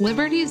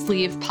Liberty's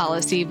leave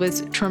policy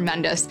was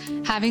tremendous.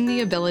 Having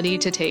the ability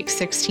to take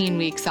 16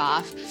 weeks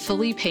off,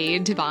 fully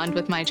paid to bond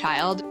with my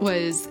child,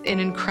 was an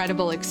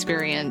incredible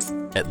experience.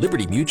 At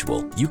Liberty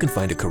Mutual, you can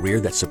find a career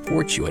that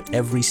supports you at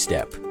every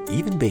step,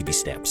 even baby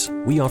steps.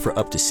 We offer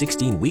up to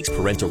 16 weeks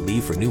parental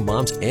leave for new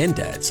moms and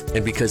dads.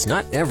 And because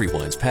not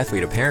everyone's pathway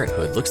to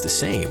parenthood looks the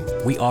same,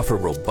 we offer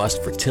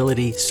robust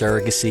fertility,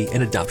 surrogacy,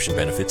 and adoption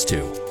benefits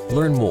too.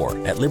 Learn more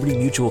at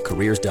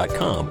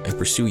libertymutualcareers.com and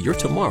pursue your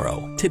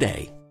tomorrow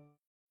today.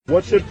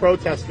 What should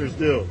protesters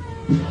do?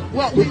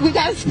 Well, we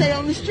got to stay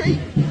on the street,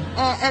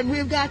 and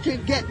we've got to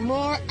get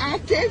more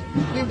active.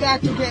 We've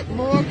got to get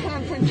more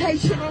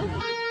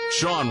confrontational.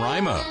 Sean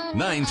Rima,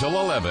 9 till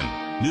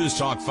 11. News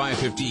Talk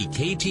 550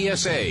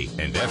 KTSA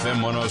and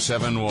FM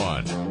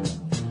 107.1.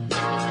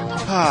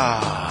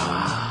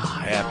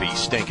 Happy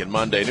stinking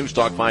Monday. News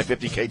Talk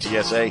 550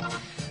 KTSA,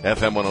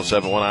 FM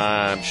 107.1.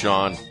 I'm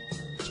Sean.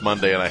 It's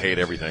Monday and I hate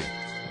everything.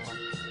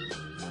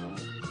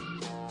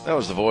 That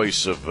was the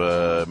voice of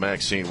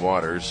Maxine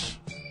Waters,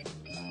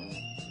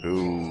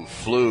 who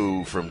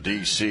flew from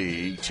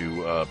D.C.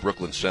 to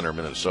Brooklyn Center,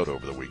 Minnesota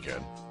over the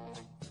weekend.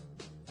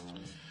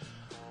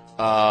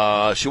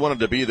 She wanted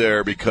to be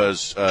there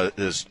because,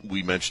 as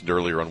we mentioned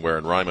earlier on Where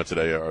and Rima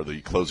today, are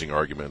the closing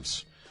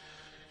arguments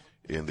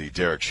in the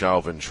Derek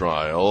Chauvin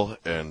trial,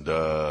 and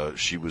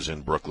she was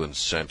in Brooklyn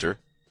Center,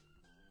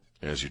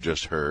 as you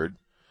just heard,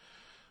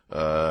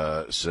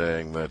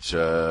 saying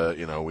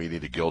that, we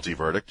need a guilty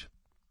verdict.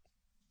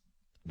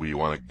 We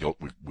want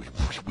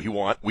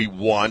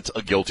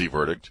a guilty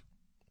verdict.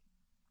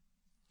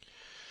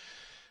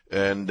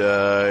 And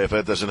if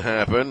that doesn't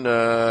happen,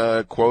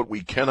 quote, we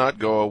cannot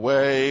go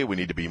away. We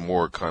need to be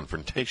more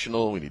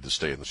confrontational. We need to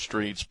stay in the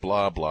streets,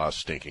 blah, blah,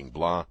 stinking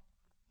blah.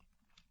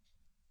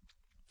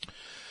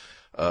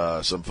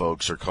 Some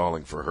folks are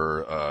calling for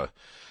her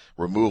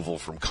removal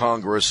from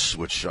Congress,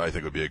 which I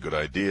think would be a good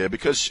idea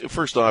because,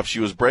 first off, she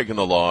was breaking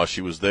the law.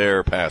 She was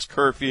there past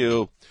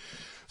curfew.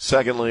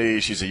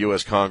 Secondly, she's a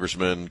U.S.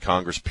 congressman,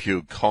 Congress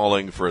puke,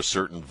 calling for a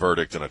certain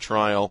verdict in a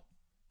trial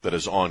that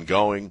is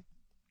ongoing,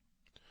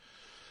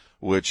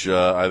 which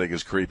I think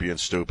is creepy and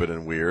stupid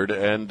and weird.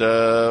 And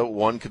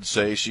one could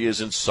say she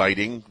is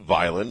inciting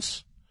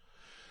violence,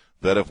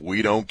 that if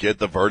we don't get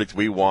the verdict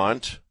we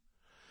want,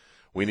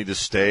 we need to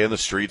stay in the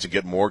streets and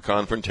get more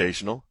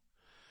confrontational.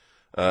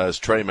 As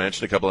Trey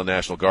mentioned, a couple of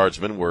National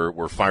Guardsmen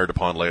were fired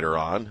upon later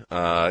on.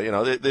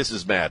 This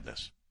is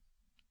madness.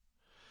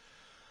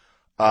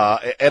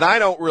 And I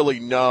don't really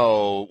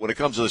know when it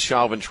comes to the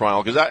Chauvin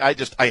trial, because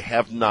I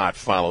have not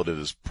followed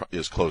it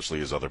as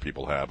closely as other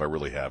people have. I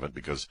really haven't,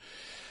 because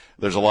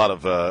there's a lot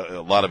of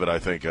it I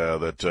think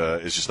that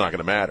is just not going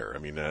to matter. I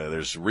mean,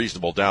 there's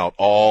reasonable doubt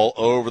all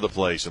over the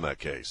place in that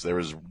case.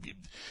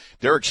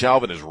 Derek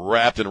Chauvin is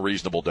wrapped in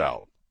reasonable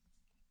doubt,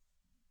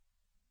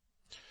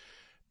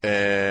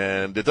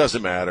 and it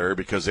doesn't matter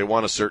because they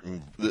want a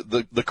certain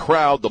the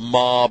crowd, the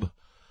mob,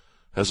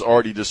 has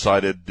already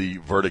decided the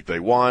verdict they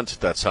want.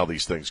 That's how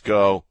these things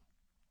go.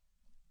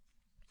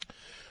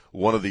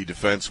 One of the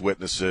defense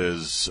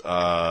witnesses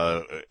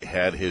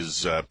had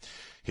his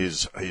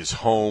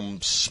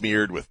home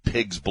smeared with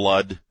pig's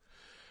blood,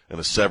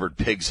 and a severed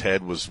pig's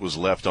head was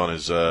left on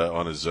at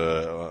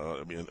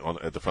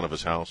the front of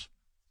his house.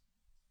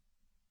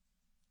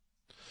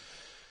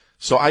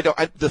 So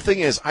the thing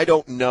is, I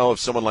don't know if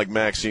someone like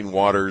Maxine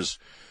Waters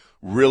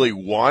really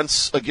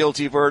wants a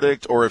guilty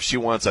verdict or if she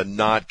wants a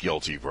not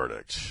guilty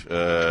verdict,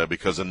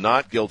 because a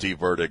not guilty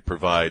verdict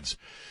provides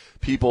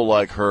people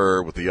like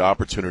her with the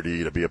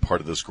opportunity to be a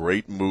part of this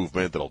great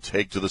movement that'll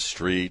take to the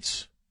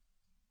streets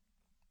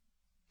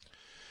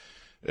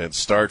and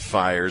start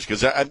fires.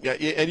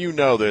 And you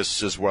know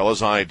this as well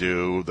as I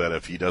do, that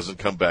if they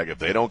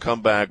don't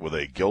come back with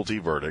a guilty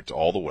verdict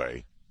all the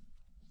way,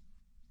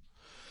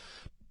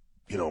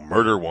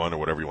 murder one or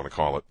whatever you want to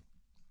call it,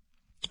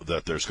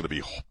 that there's going to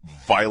be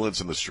violence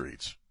in the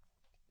streets.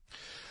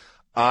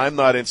 I'm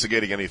not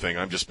instigating anything.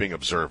 I'm just being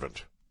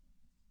observant.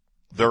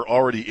 They're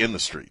already in the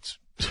streets.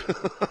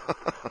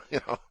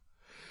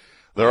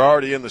 They're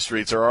already in the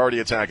streets. They're already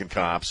attacking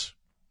cops.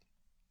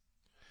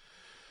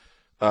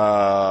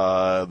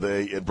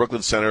 In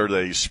Brooklyn Center,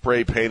 they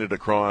spray painted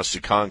across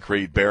the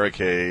concrete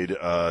barricade,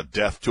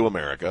 "Death to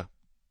America."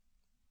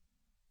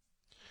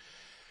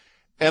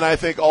 And I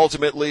think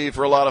ultimately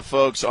for a lot of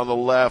folks on the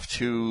left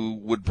who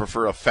would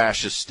prefer a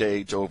fascist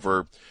state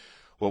over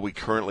what we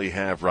currently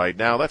have right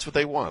now, that's what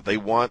they want. They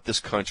want this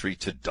country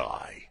to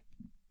die.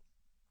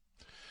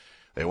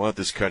 They want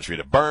this country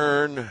to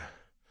burn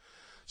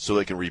so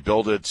they can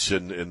rebuild it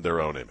in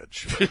their own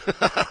image.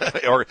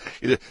 Or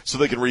so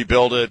they can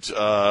rebuild it,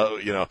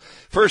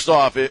 First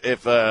off,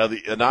 if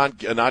a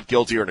not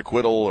guilty or an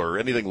acquittal or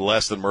anything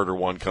less than murder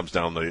one comes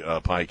down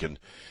the pike and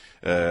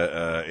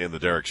in the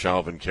Derek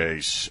Chauvin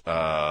case,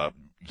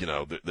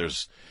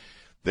 there's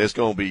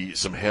going to be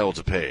some hell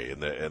to pay,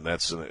 and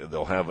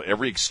they'll have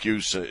every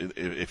excuse,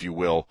 if you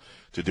will,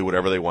 to do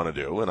whatever they want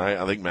to do. And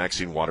I think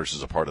Maxine Waters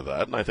is a part of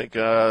that, and I think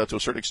to a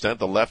certain extent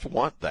the left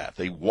want that.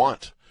 They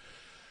want,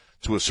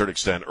 to a certain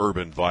extent,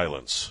 urban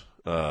violence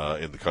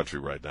in the country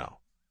right now.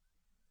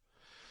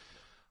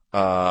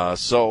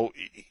 So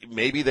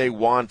maybe they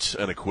want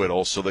an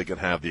acquittal so they can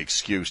have the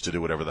excuse to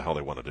do whatever the hell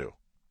they want to do.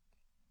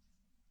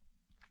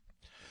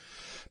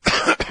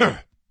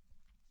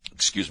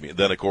 Excuse me. And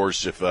then, of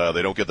course, if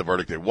they don't get the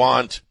verdict they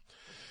want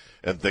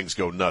and things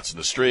go nuts in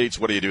the streets,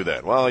 what do you do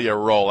then? Well, you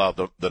roll out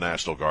the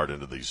National Guard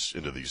into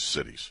these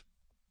cities.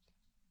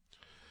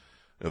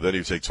 And then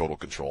you take total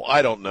control.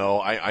 I don't know.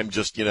 I'm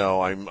just,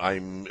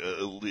 I'm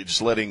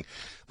just letting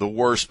the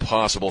worst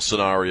possible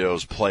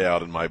scenarios play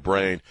out in my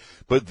brain.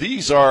 But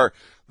this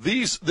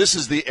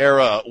is the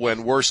era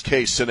when worst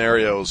case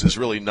scenarios is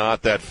really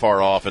not that far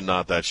off and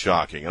not that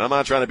shocking. And I'm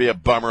not trying to be a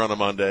bummer on a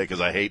Monday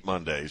because I hate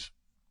Mondays,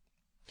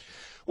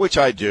 which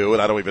I do,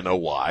 and I don't even know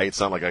why. It's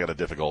not like I got a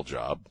difficult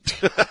job.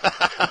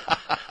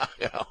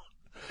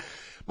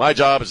 My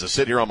job is to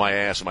sit here on my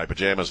ass in my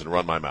pajamas and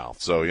run my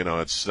mouth. So,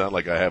 it's not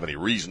like I have any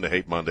reason to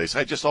hate Mondays.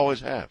 I just always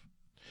have.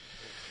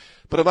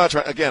 But I'm not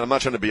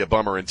trying to be a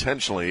bummer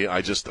intentionally.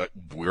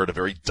 We're at a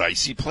very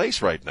dicey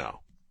place right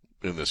now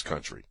in this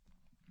country.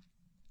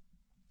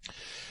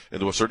 And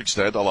to a certain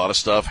extent, a lot of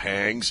stuff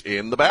hangs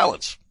in the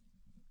balance.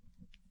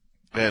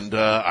 And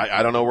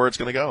I don't know where it's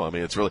going to go. I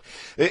mean, it's really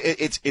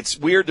it's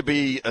weird to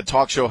be a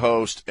talk show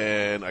host,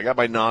 and I got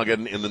my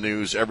noggin in the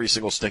news every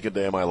single stinking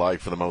day of my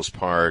life for the most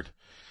part.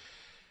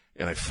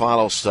 And I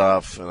follow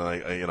stuff, and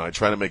I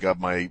try to make up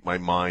my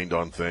mind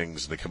on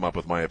things, and to come up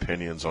with my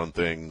opinions on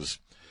things,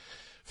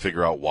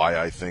 figure out why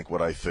I think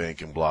what I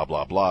think, and blah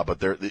blah blah. But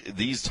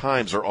these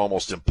times are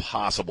almost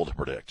impossible to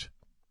predict.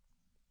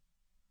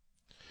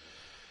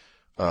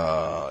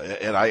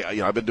 And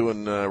I've been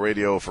doing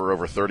radio for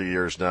over 30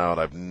 years now,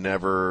 and I've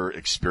never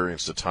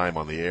experienced a time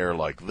on the air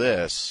like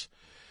this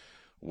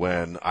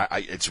when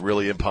it's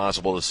really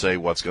impossible to say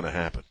what's going to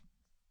happen.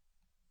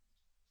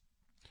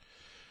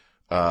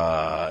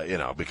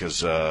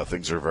 Because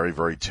things are very,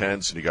 very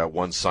tense, and you got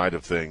one side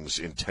of things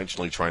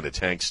intentionally trying to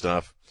tank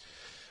stuff,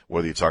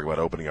 whether you talk about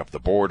opening up the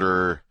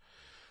border,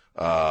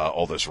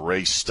 all this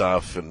race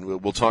stuff,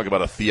 and we'll talk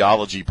about a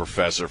theology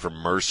professor from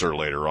Mercer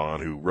later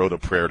on who wrote a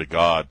prayer to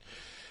God,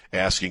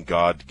 asking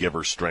God to give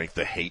her strength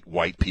to hate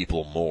white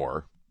people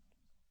more.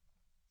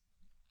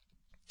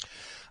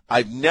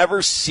 I've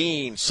never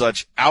seen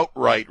such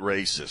outright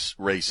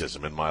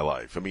racism in my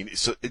life. I mean,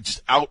 it's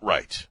just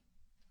outright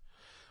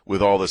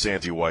with all this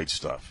anti-white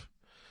stuff.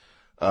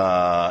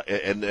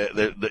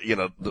 The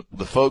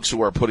folks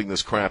who are putting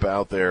this crap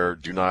out there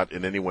do not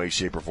in any way,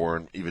 shape, or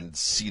form even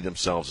see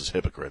themselves as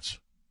hypocrites.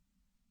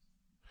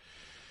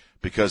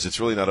 Because it's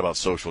really not about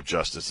social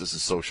justice. This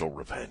is social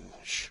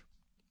revenge.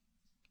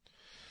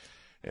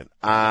 And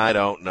I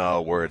don't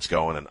know where it's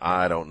going, and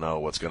I don't know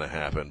what's going to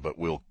happen, but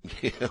you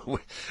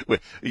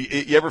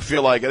ever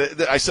feel like,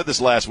 I said this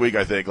last week,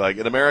 I think, like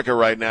in America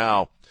right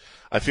now,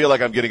 I feel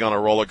like I'm getting on a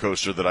roller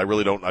coaster that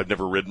I've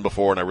never ridden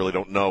before, and I really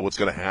don't know what's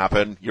going to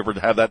happen. You ever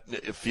have that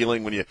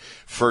feeling when you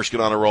first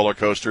get on a roller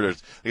coaster?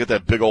 They got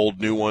that big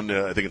old new one,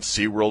 I think it's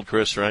SeaWorld,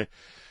 Chris, right?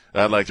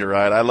 I'd like to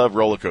ride. I love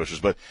roller coasters,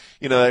 but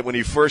when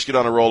you first get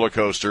on a roller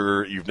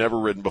coaster, you've never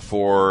ridden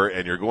before,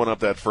 and you're going up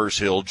that first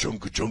hill,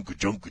 junka, junka,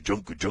 junka,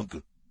 junka,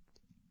 junka.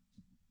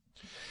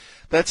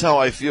 That's how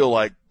I feel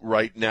like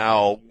right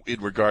now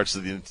in regards to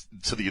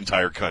the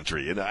entire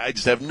country, and I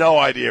just have no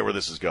idea where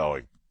this is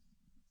going.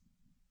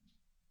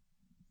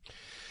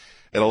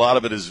 And a lot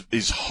of it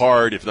is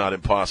hard, if not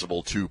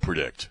impossible, to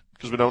predict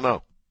because we don't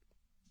know.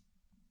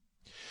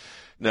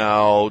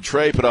 Now,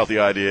 Trey put out the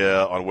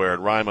idea on Where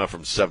in Rima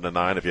from 7 to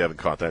 9. If you haven't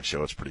caught that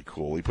show, it's pretty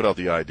cool. He put out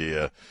the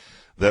idea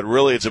that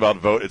really it's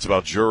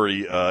about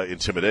jury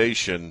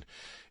intimidation,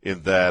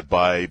 in that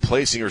by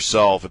placing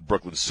herself at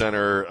Brooklyn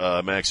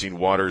Center, Maxine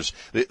Waters,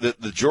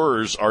 the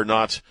jurors are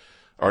not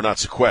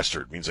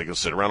sequestered. It means they can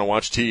sit around and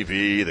watch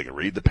TV. They can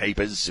read the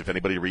papers, if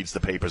anybody reads the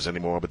papers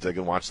anymore, but they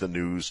can watch the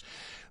news.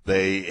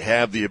 They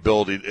have the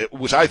ability,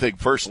 which I think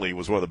personally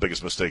was one of the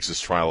biggest mistakes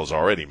this trial has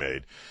already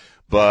made.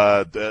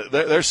 But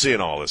they're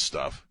seeing all this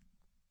stuff.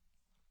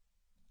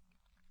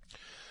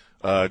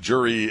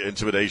 Jury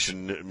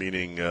intimidation,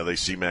 meaning they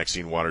see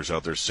Maxine Waters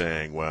out there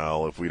saying,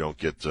 well, if we don't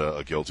get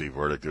a guilty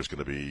verdict, there's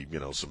going to be,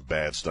 some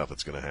bad stuff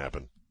that's going to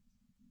happen.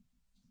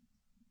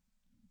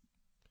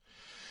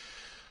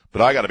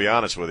 But I got to be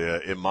honest with you.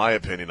 In my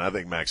opinion, I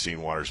think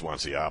Maxine Waters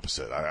wants the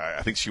opposite.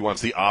 I think she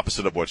wants the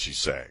opposite of what she's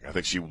saying. I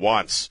think she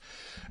wants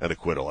an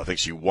acquittal. I think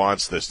she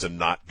wants this to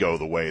not go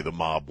the way the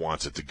mob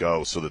wants it to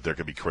go so that there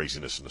can be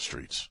craziness in the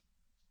streets.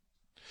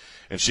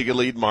 And she can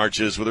lead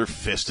marches with her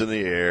fist in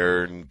the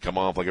air and come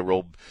off like a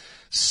real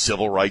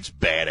civil rights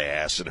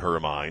badass in her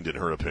mind, in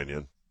her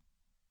opinion.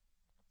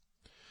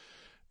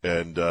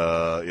 And,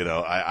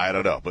 I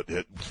don't know, but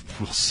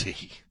we'll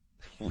see.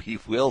 We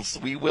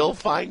will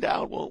find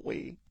out, won't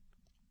we?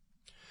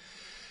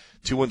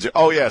 210.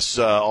 Oh, yes.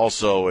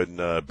 Also in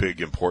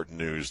big important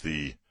news,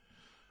 the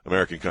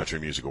American Country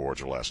Music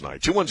Awards were last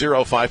night.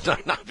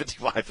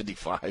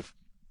 210-599-5555.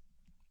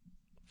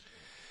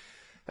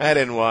 I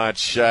didn't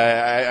watch.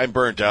 I'm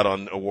burnt out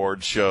on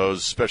award shows,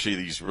 especially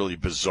these really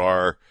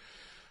bizarre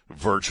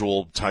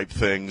virtual type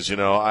things. You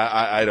know,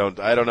 I don't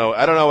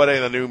know what any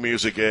of the new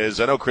music is.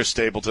 I know Chris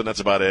Stapleton. That's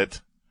about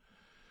it.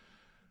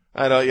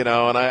 I don't, you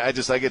know, and I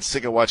get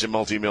sick of watching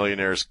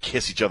multimillionaires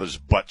kiss each other's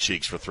butt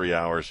cheeks for 3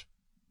 hours.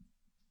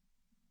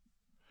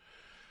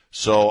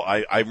 So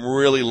I'm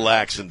really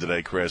laxing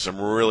today, Chris. I'm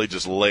really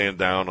just laying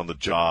down on the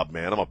job,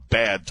 man. I'm a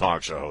bad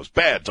talk show host.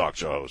 Bad talk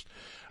show host.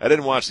 I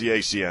didn't watch the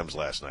ACMs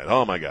last night.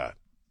 Oh, my God.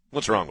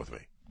 What's wrong with me?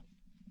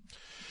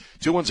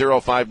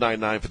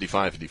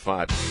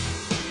 210-599-5555.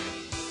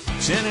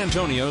 San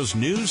Antonio's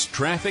news,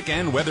 traffic,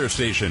 and weather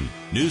station.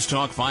 News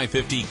Talk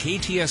 550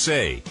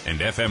 KTSA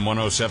and FM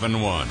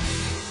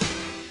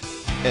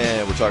 107.1.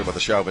 And we're talking about the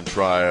Chauvin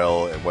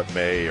trial and what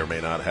may or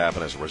may not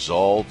happen as a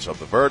result of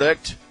the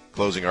verdict.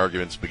 Closing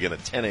arguments begin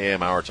at 10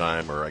 a.m. our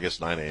time, or I guess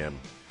 9 a.m.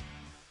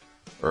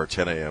 or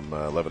 10 a.m.,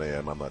 11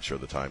 a.m. I'm not sure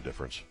the time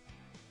difference.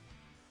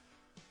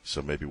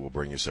 So maybe we'll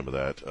bring you some of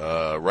that.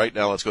 Right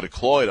now, let's go to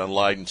Cloyd on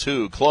line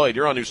 2. Cloyd,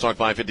 you're on News Talk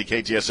 550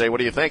 KTSA. What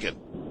are you thinking?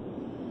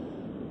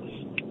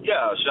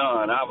 Yeah,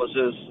 Sean, I was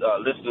just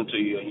listening to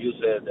you, and you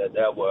said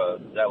that was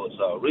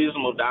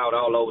reasonable doubt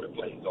all over the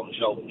place on the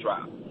Chauvin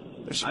trial.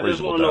 There's some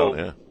reasonable doubt,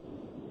 yeah.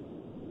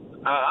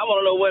 I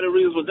want to know where the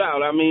reasonable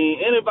doubt. I mean,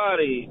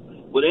 anybody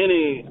with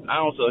any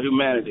ounce of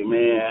humanity,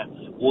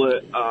 man,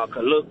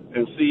 could look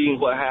and see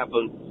what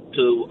happened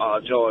to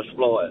George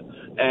Floyd.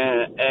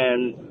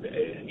 And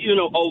you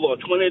know, over a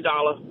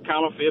 $20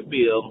 counterfeit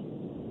bill,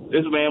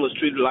 this man was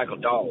treated like a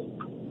dog.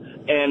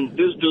 And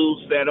this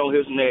dude sat on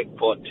his neck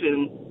for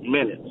 10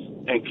 minutes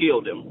and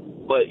killed him.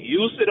 But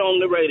you sit on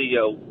the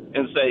radio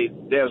and say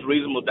there's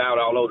reasonable doubt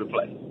all over the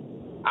place.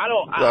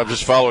 I'm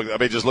just following. I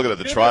mean, just looking at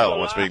the trial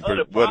and what's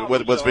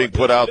being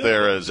put out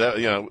there as,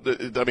 you know,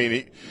 I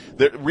mean,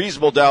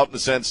 reasonable doubt in the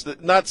sense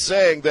that not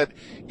saying that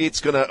it's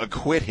going to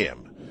acquit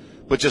him,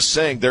 but just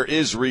saying there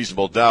is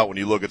reasonable doubt when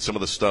you look at some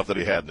of the stuff that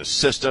he had in his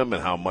system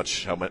and how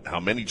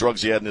many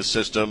drugs he had in his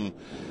system.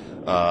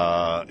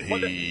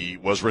 He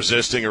was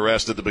resisting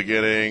arrest at the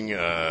beginning. You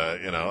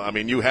know, I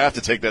mean, you have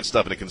to take that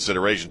stuff into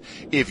consideration.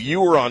 If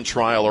you were on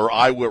trial or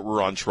I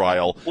were on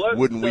trial,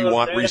 wouldn't we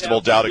want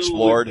reasonable doubt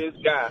explored?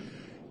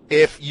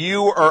 If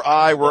you or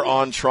I were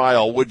on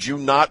trial, would you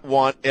not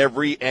want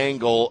every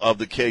angle of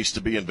the case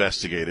to be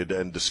investigated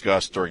and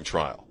discussed during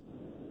trial?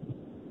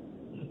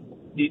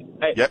 Hey,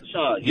 yep.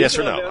 Sean, yes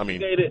or no? I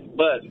mean,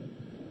 but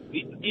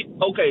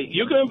okay,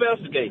 you can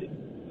investigate it,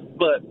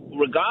 but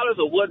regardless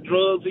of what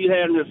drugs he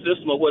had in his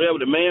system or whatever,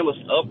 the man was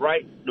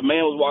upright. The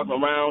man was walking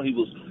around. He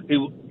was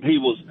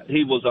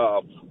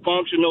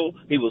functional.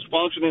 He was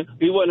functioning.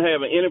 He wasn't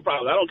having any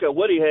problems. I don't care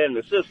what he had in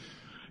the system.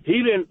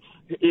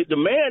 The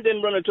man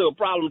didn't run into a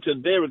problem until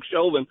Derek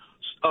Chauvin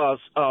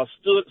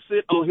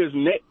sit on his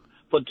neck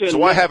for 10 minutes.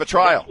 So I have a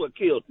trial. That's what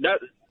killed.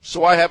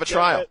 So I have a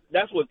trial.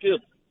 That's what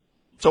killed.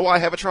 So I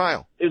have a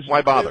trial.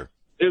 Why bother?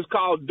 It's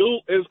called due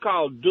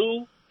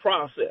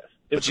process.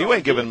 But you're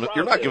not giving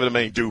him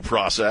any due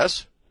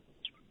process.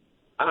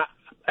 I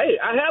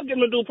have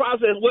given him due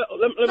process. Well,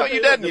 no,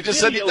 you didn't. You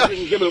just said you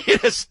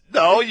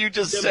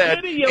just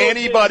said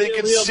anybody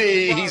can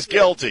see he's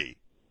guilty.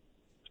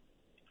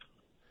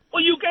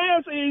 Well, you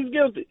can see he's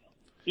guilty.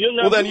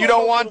 Well, then you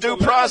don't want due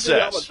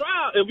process.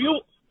 If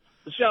you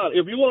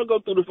want to go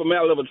through the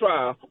formality of a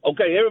trial,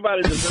 okay,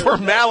 everybody deserves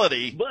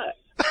formality. But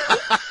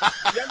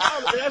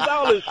that's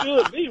all it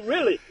should be,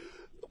 really.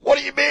 What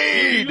do you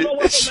mean?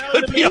 It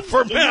should be a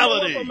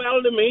formality. Do you know what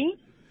formality means?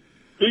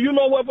 Do you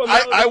know what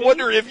formality means? I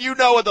wonder if you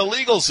know what the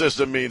legal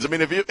system means. I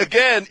mean,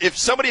 if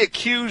somebody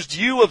accused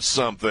you of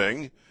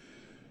something,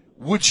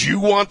 would you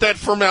want that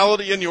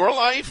formality in your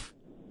life?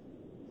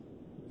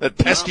 That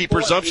pesky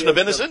presumption of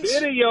innocence?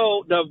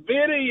 The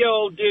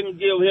video didn't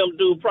give him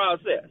due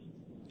process.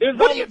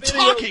 What are you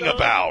talking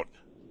about?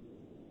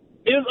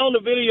 It's on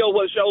the video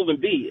what Chauvin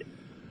did.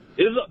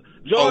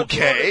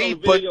 Okay,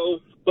 but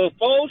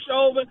before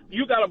Chauvin,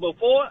 you got a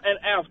before and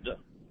after.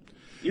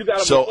 You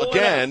got a before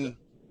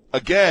again,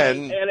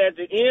 and at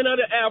the end of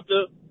the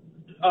after,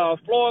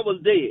 Floyd was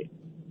dead.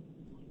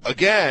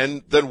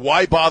 Again, then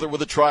why bother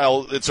with a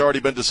trial? It's already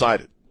been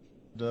decided.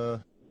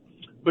 Because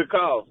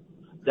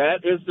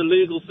that is the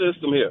legal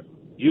system here.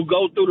 You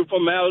go through the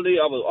formality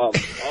of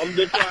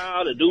the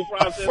trial, the due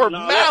process.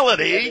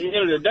 Formality? At the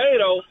end of the day,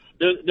 though,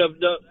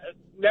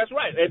 that's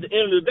right. At the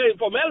end of the day,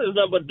 formality is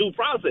nothing but due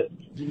process.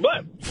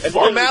 But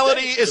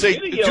formality is a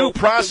due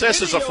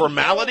process is a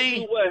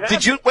formality?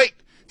 Did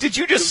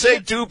you just say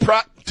due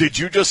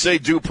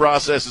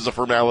process is a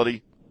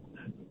formality?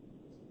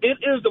 It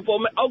is the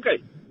formality.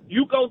 Okay.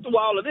 You go through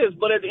all of this,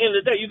 but at the end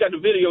of the day, you got the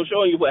video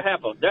showing you what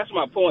happened. That's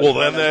my point. Well,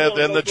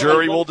 then the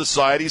jury will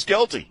decide he's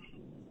guilty.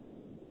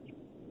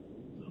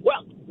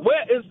 Well,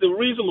 where is the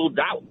reasonable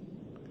doubt?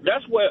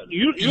 That's where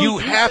you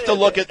have to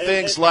look at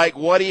things like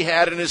what he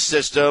had in his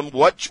system,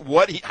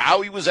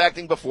 how he was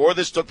acting before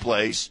this took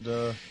place.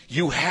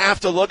 You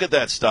have to look at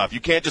that stuff. You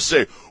can't just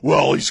say,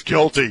 "Well, he's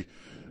guilty,"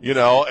 you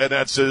know, and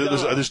that's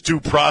this due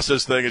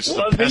process thing. It's just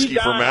a pesky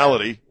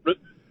formality.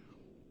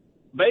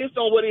 Based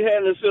on what he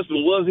had in his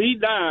system, was he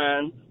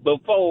dying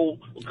before?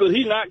 Could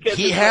he not catch?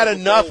 He had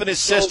enough in his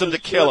system to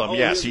kill him.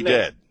 Yes, he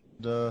did.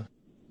 Well,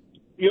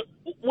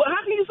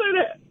 how can you say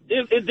that?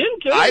 It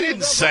didn't kill him. I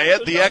didn't say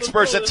it. The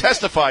experts that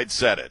testified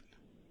said it.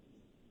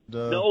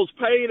 Those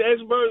paid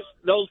experts.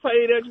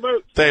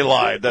 They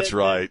lied. That's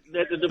right.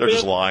 They're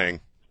just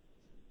lying.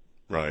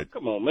 Right.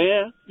 Come on,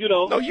 man. You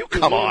know. No, you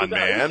come on,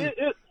 man. John,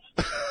 it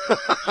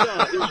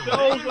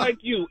shows like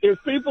you. It's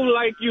people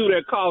like you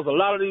that cause a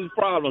lot of these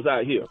problems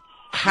out here.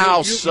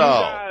 How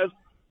so?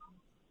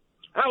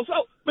 How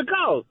so?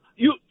 Because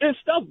it's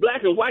stuff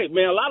black and white,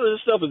 man. A lot of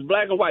this stuff is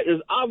black and white.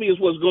 It's obvious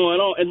what's going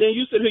on, and then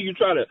you sit here, you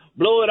try to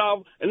blow it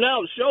off, and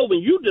now Chauvin,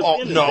 you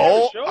defended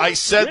I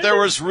said there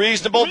was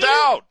reasonable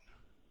doubt.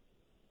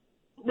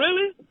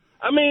 Really?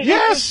 I mean,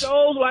 yes. It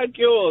shows like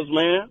yours,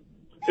 man.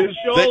 It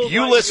shows that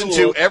you like listen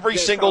to every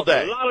single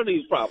day. A lot of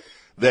these problems.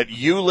 That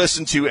you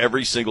listen to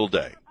every single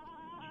day.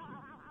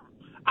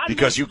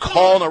 Because you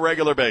call on a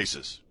regular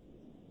basis.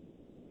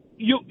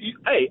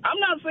 Hey, I'm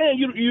not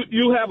saying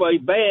you have a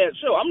bad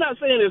show. I'm not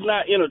saying it's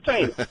not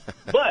entertaining.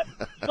 But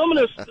some of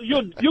this,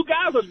 you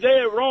guys are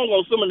dead wrong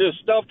on some of this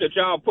stuff that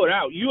y'all put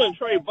out. You and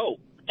Trey both.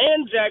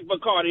 And Jack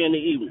Bacardi in the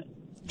evening.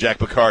 Jack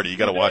Bacardi, you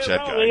got to watch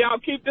that guy. And y'all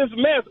keep this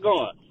mess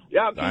going.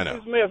 Y'all keep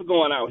this mess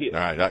going out here.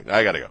 All right,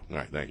 I got to go. All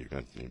right, thank you.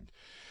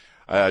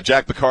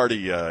 Jack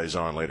Bacardi is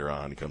on later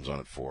on. He comes on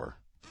at 4.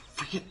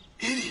 Freaking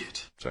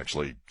idiot. It's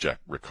actually Jack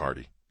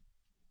Riccardi.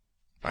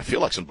 I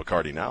feel like some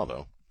Bacardi now,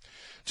 though.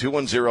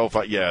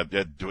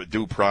 210-5,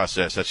 due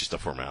process. That's just a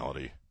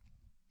formality.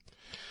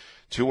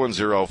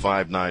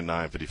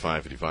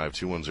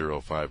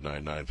 210-599-5555.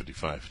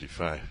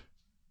 210-599-5555.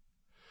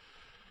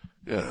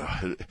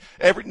 Yeah,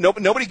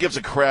 nobody gives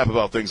a crap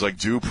about things like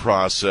due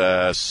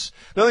process.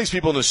 None of these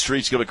people in the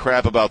streets give a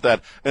crap about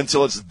that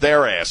until it's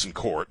their ass in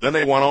court. Then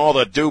they want all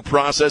the due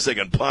process they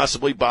can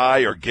possibly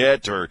buy or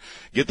get their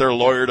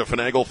lawyer to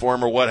finagle for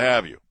them or what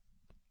have you.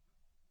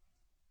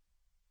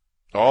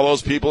 All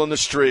those people in the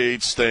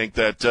streets think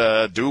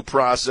that due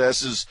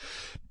process is,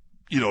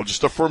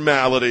 just a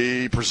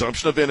formality,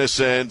 presumption of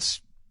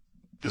innocence.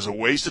 Is a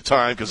waste of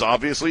time because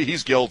obviously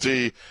he's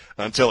guilty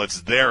until it's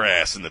their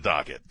ass in the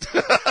docket.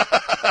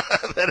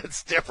 Then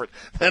it's different.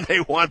 Then they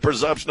want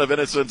presumption of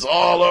innocence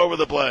all over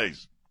the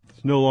place.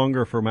 It's no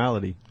longer a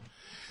formality.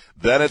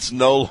 Then it's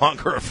no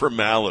longer a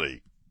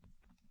formality.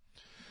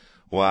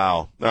 Wow.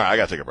 All right, I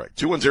got to take a break.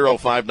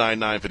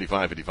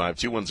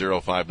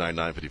 210-599-5555.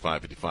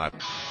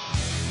 210-599-5555.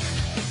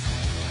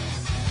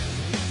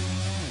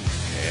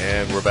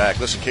 And we're back.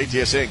 Listen,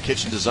 KTSA and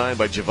Kitchen Design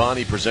by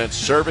Giovanni presents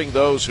Serving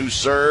Those Who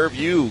Serve.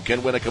 You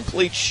can win a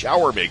complete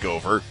shower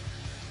makeover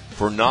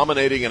for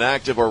nominating an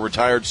active or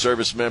retired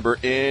service member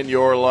in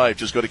your life.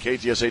 Just go to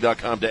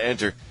KTSA.com to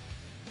enter.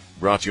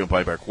 Brought to you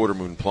by Quarter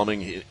Moon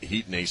Plumbing,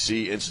 Heat and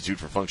AC, Institute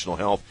for Functional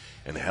Health,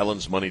 and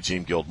Helen's Money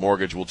Team Guild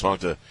Mortgage. We'll talk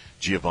to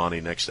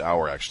Giovanni next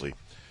hour, actually,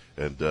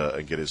 and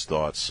get his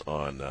thoughts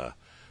on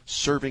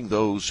serving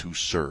those who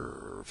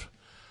serve.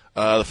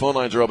 The phone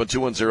lines are open,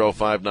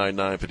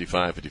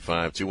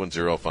 210-599-5555,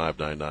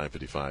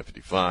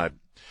 210-599-5555.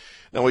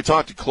 Now, we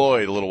talked to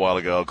Cloyd a little while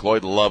ago.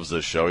 Cloyd loves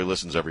this show. He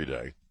listens every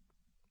day.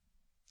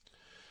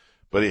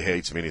 But he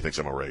hates me and he thinks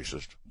I'm a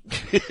racist.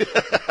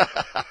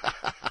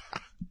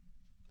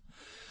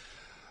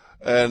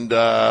 And, he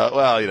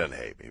doesn't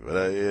hate me,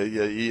 but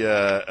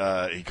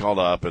he called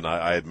up and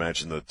I had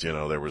mentioned that,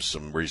 there was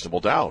some reasonable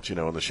doubt,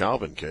 in the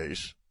Chauvin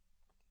case.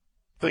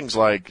 Things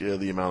like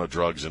the amount of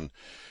drugs in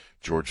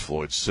George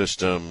Floyd's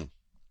system,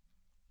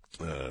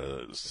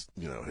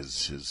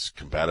 his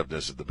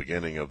combativeness at the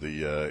beginning of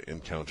the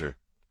encounter.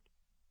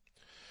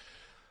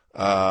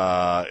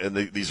 And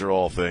these are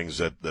all things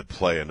that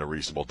play into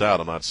reasonable doubt.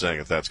 I'm not saying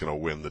that that's going to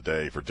win the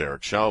day for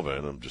Derek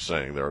Chauvin. I'm just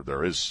saying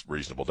there is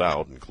reasonable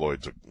doubt, and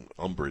Cloyd took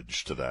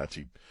umbrage to that.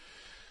 He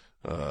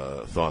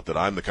thought that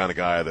I'm the kind of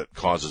guy that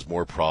causes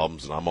more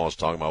problems, and I'm always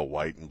talking about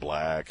white and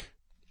black.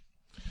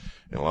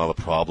 And a lot of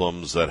the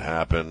problems that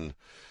happen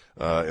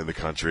in the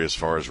country as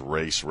far as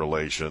race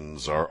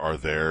relations are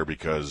there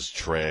because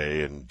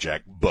Trey and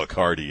Jack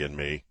Bacardi and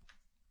me.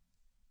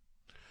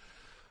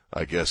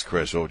 I guess,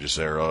 Chris, what would you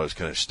say? Are always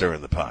kind of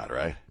stirring the pot,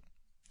 right?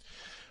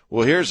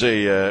 Well, here's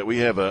we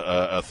have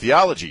a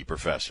theology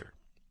professor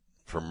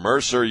from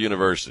Mercer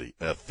University,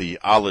 a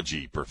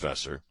theology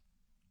professor,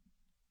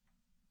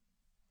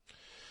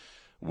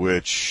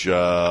 which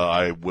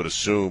I would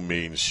assume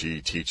means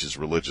she teaches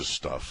religious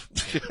stuff.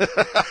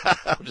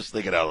 I'm just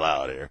thinking out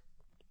loud here.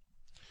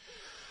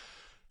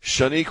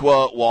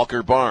 Shaniqua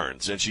Walker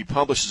Barnes, and she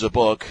publishes a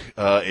book,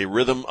 A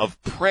Rhythm of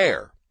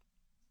Prayer,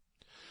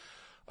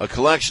 a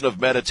collection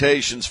of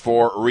meditations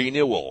for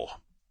renewal.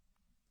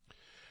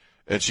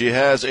 And she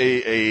has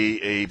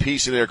a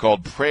piece in there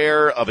called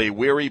Prayer of a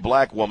Weary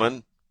Black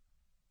Woman.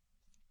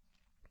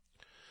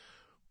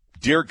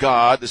 Dear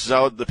God, this is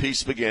how the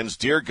piece begins.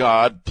 Dear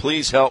God,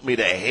 please help me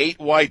to hate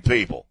white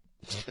people.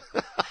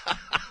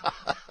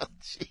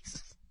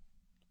 Jesus.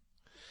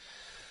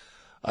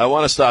 I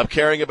want to stop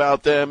caring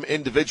about them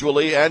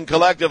individually and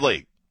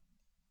collectively.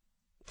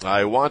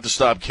 I want to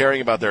stop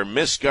caring about their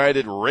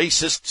misguided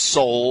racist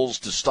souls,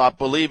 to stop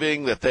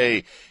believing that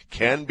they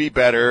can be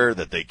better,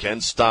 that they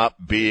can stop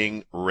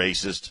being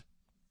racist.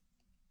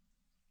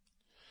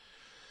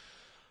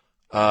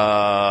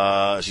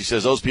 She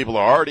says those people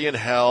are already in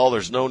hell.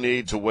 There's no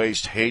need to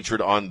waste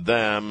hatred on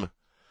them.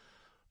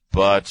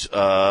 But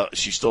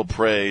she still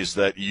prays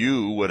that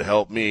you would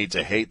help me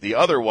to hate the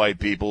other white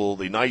people,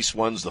 the nice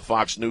ones, the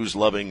Fox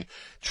News-loving,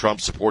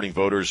 Trump-supporting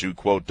voters who,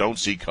 quote, don't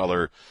see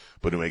color,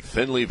 but who make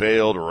thinly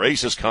veiled,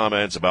 racist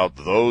comments about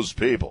those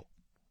people.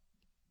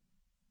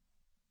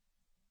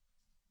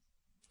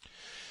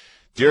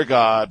 Dear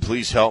God,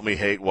 please help me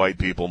hate white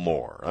people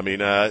more. I mean,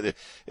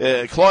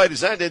 Cloyd, is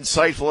that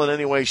insightful in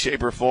any way,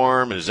 shape, or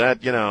form? Is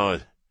that,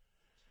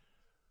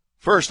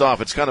 first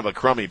off, it's kind of a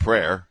crummy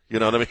prayer. You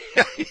know what I mean?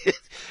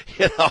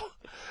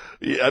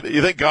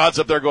 You think God's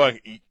up there going,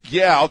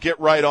 yeah, I'll get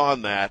right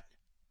on that.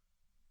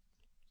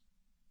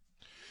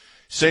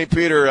 St.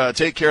 Peter,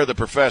 take care of the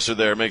professor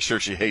there. Make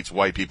sure she hates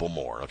white people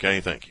more. Okay,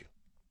 thank you.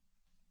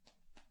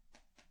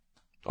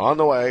 On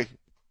the way,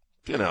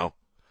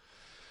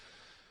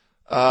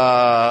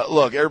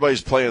 Look,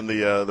 everybody's playing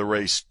the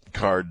race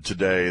card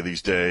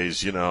these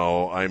days.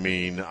 I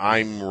mean,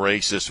 I'm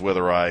racist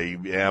whether I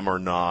am or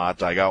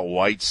not. I got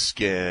white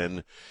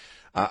skin.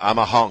 I'm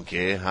a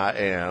honky. I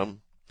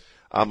am.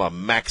 I'm a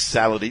mac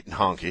salad eating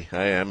honky.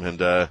 I am.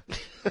 And,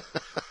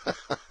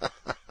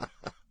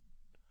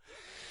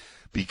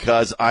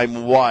 because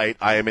I'm white,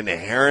 I am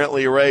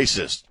inherently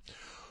racist.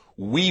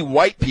 We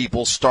white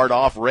people start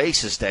off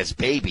racist as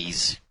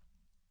babies.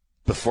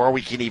 Before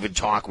we can even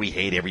talk, we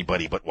hate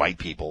everybody but white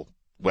people.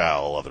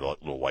 Well, other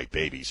little white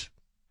babies.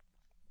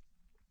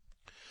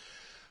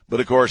 But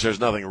of course, there's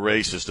nothing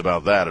racist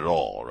about that at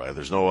all, right?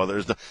 There's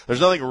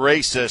nothing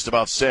racist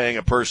about saying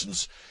a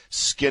person's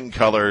skin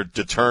color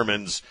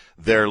determines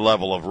their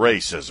level of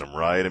racism,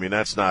 right? I mean,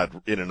 that's not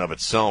in and of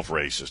itself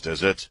racist,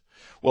 is it?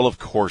 Well, of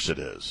course it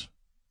is.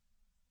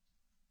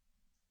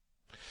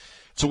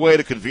 It's a way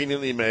to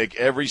conveniently make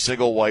every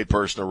single white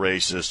person a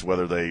racist,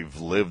 whether they've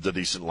lived a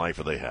decent life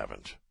or they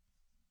haven't.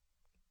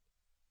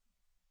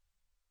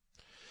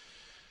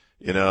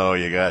 You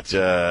got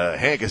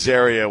Hank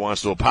Azaria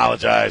wants to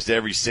apologize to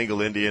every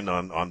single Indian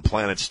on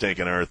planet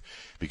stinking Earth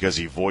because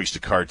he voiced a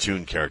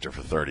cartoon character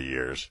for 30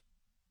 years.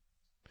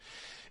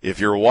 If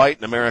you're white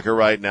in America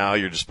right now,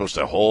 you're just supposed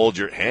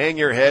to hang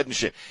your head and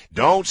shit.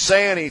 Don't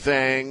say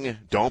anything.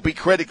 Don't be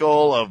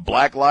critical of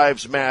Black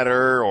Lives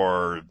Matter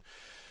or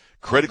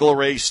critical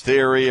race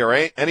theory or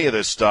any of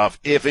this stuff.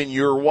 If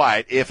you're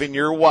white,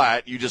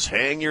 you just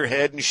hang your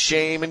head in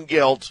shame and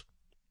guilt.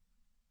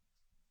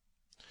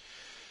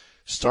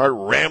 Start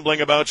rambling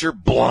about your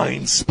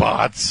blind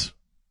spots.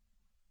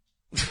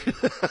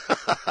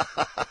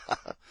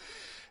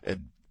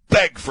 And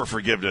beg for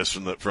forgiveness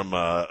from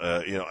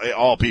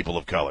all people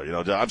of color.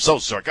 I'm so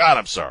sorry. God,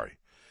 I'm sorry.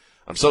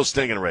 I'm so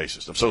stinking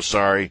racist. I'm so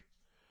sorry.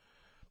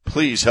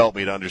 Please help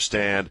me to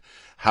understand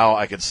how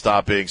I can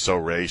stop being so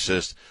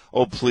racist.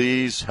 Oh,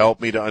 please help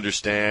me to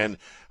understand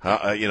how,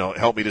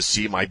 help me to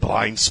see my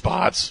blind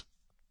spots.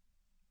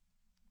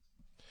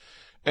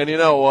 And you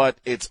know what?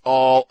 It's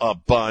all a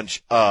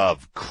bunch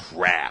of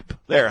crap.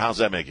 There, how's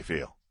that make you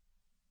feel?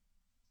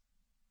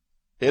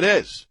 It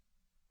is.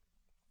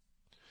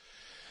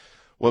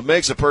 What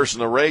makes a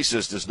person a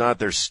racist is not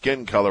their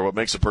skin color. What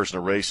makes a person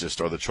a racist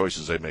are the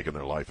choices they make in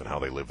their life and how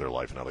they live their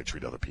life and how they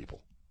treat other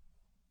people.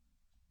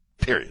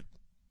 Period.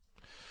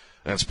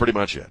 That's pretty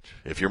much it.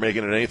 If you're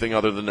making it anything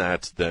other than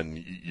that,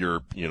 then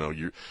you're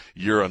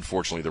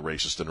unfortunately the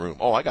racist in the room.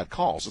 Oh, I got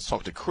calls. Let's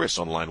talk to Chris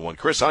on line 1.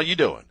 Chris, how you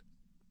doing?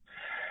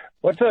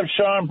 What's up,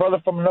 Sean, brother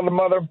from another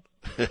mother?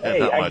 Hey,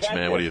 not much,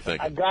 man. What are you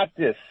thinking? I got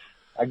this.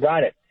 I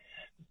got it.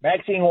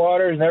 Maxine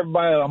Waters and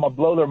everybody, I'm going to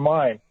blow their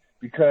mind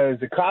because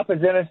the cop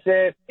is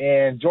innocent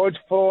and George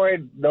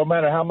Floyd, no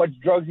matter how much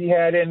drugs he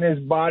had in his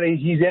body,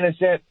 he's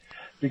innocent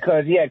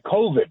because he had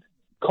COVID.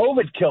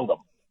 COVID killed him.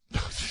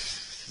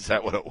 Is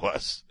that what it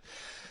was?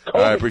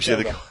 I appreciate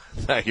the call.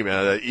 Thank you,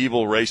 man. That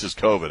evil racist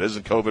COVID.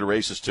 Isn't COVID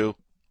racist, too?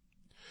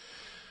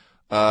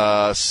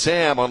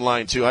 Sam on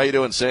line 2. How you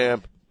doing,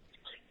 Sam?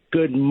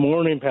 Good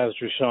morning,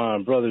 Pastor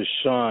Sean, Brother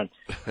Sean.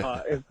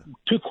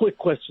 2 quick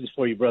questions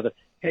for you, brother.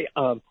 Hey,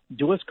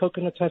 do us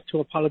coconuts have to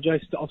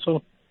apologize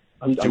also?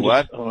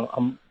 What?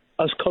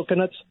 Us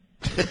coconuts,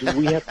 do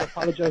we have to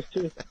apologize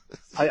too?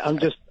 I'm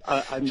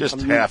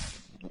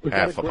half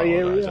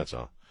apologize, that's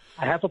all.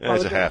 I half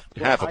apologize? Yeah,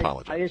 half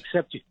apologize. I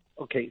accept you.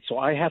 Okay, so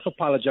I half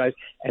apologize,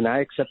 and I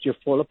accept your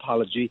full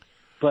apology.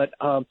 But,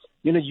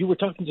 you were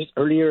talking just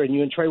earlier, and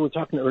you and Trey were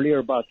talking earlier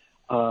about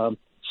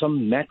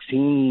some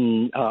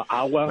Maxine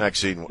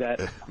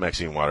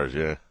Maxine Waters,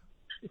 yeah.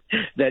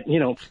 That,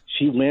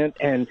 she went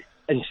and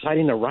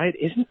inciting a riot.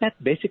 Isn't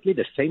that basically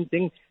the same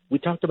thing we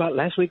talked about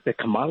last week that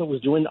Kamala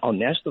was doing on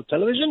national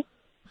television?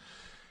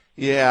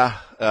 Yeah.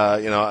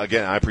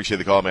 Again, I appreciate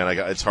the call, man.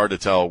 It's hard to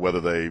tell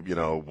whether they,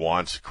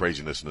 want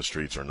craziness in the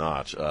streets or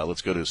not.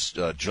 Let's go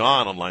to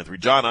John on line 3.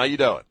 John, how you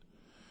doing?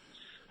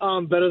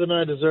 Better than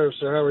I deserve,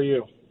 sir. How are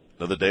you?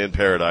 Another day in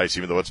paradise,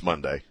 even though it's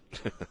Monday.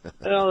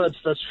 Well,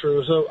 that's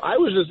true. So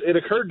it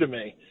occurred to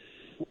me,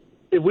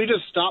 if we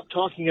just stop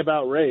talking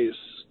about race,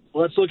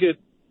 let's look at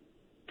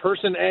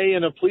person A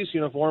in a police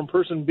uniform,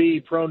 person B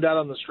prone out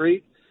on the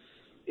street.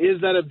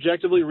 Is that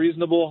objectively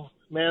reasonable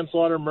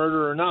manslaughter,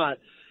 murder or not,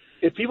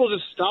 if people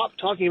just stop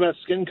talking about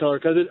skin color,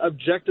 because it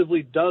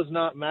objectively does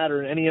not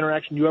matter in any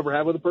interaction you ever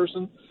have with a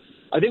person,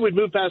 I think we'd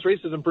move past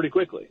racism pretty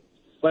quickly.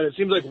 But it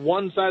seems like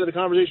one side of the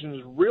conversation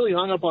is really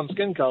hung up on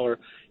skin color,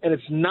 and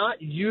it's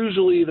not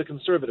usually the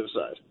conservative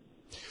side.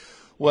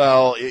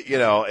 Well,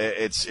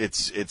 it's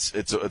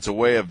a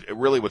way of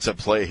really what's at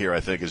play here.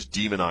 I think is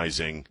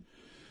demonizing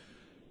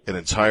an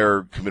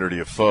entire community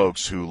of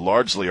folks who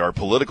largely are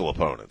political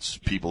opponents,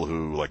 people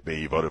who, like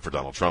me, voted for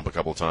Donald Trump a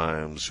couple of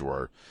times, who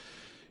are.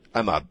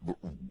 I'm not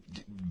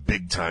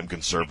big-time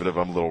conservative.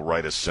 I'm a little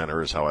right of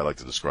center is how I like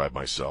to describe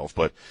myself.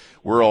 But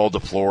we're all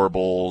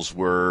deplorables.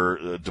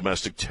 We're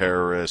domestic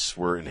terrorists.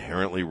 We're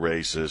inherently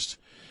racist.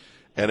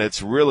 And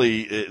it's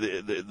really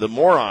the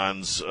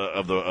morons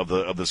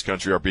of this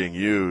country are being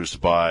used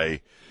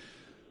by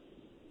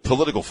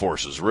political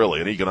forces, really,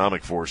 and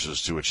economic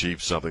forces to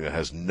achieve something that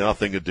has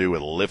nothing to do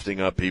with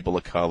lifting up people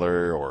of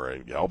color or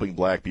helping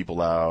black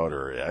people out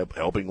or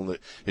helping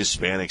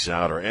Hispanics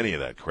out or any of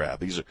that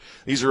crap.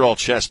 These are all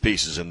chess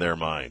pieces in their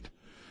mind,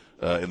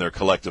 in their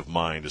collective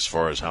mind, as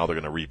far as how they're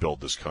going to rebuild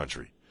this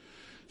country.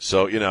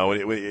 So,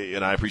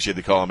 and I appreciate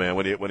the call, man.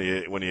 When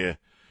you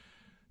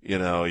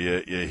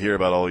hear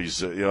about all these,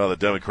 the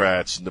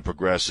Democrats and the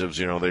progressives,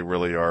 they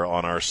really are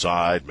on our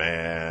side,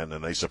 man,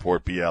 and they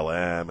support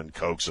BLM, and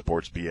Koch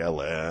supports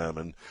BLM,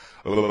 and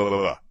blah, blah, blah,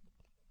 blah.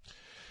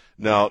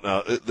 Now,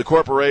 the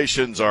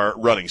corporations are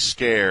running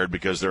scared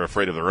because they're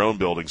afraid of their own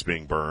buildings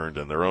being burned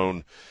and their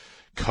own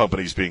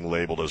companies being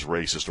labeled as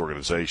racist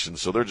organizations,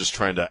 so they're just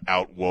trying to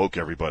out-woke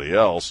everybody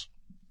else.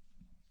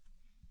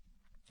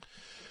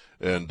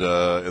 And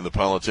the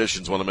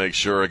politicians want to make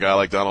sure a guy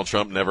like Donald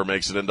Trump never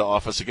makes it into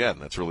office again.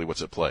 That's really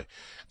what's at play.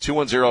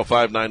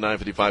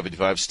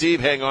 210-599-5555.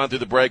 Steve, hang on through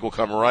the break. We'll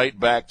come right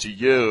back to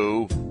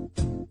you.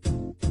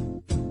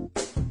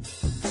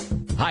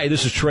 Hi,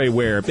 this is Trey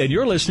Ware, and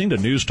you're listening to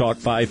News Talk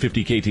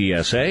 550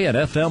 KTSA and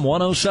FM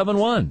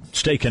 1071.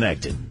 Stay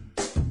connected.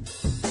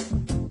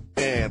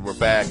 And we're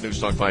back. News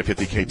Talk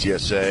 550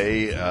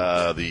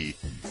 KTSA. The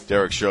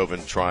Derek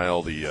Chauvin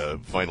trial, the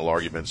final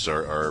arguments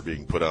are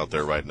being put out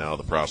there right now.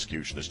 The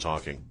prosecution is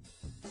talking.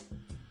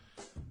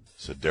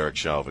 Said Derek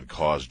Chauvin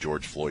caused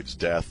George Floyd's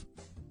death.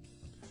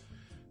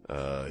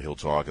 He'll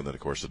talk, and then, of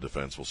course, the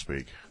defense will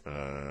speak.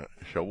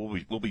 So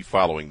we'll be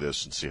following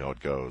this and see how it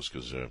goes,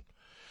 because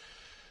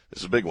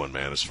it's a big one,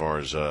 man, as far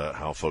as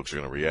how folks are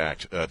going to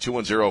react.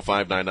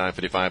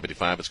 210-599-5555.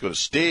 Let's go to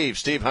Steve.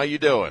 Steve, how you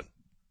doing?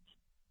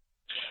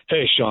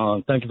 Hey,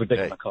 Sean. Thank you for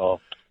taking my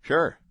call.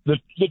 Sure.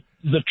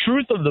 The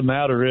truth of the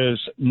matter is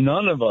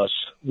none of us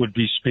would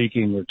be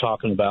speaking or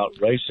talking about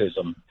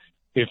racism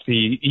if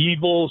the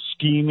evil,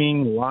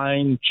 scheming,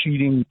 lying,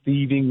 cheating,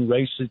 thieving,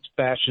 racist,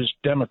 fascist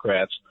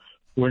Democrats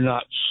were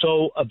not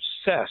so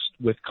obsessed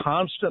with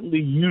constantly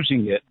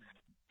using it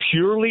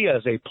purely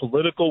as a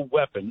political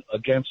weapon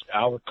against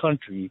our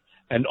country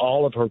and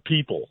all of her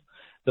people.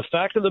 The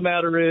fact of the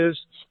matter is,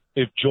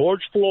 if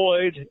George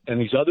Floyd and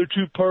these other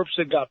two perps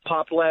that got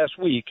popped last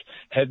week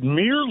had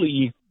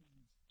merely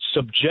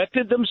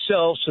subjected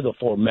themselves to the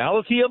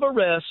formality of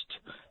arrest,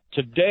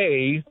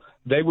 today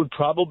they would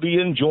probably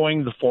be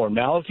enjoying the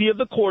formality of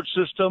the court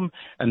system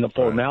and the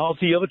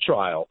formality of a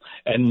trial,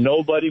 and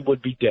nobody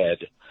would be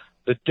dead.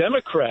 The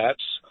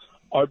Democrats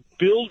are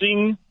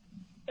building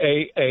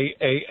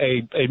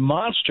a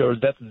monster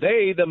that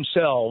they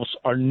themselves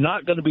are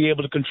not going to be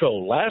able to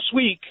control. Last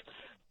week,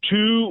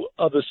 two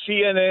of the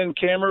CNN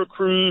camera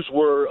crews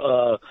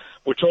were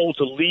told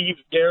to leave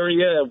the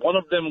area. One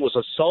of them was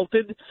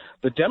assaulted.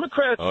 The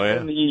Democrats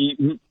and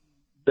the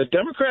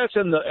Democrats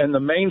and the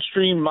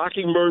mainstream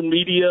Mockingbird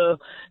media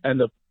and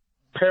the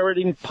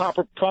parroting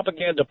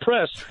propaganda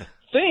press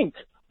think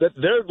that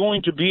they're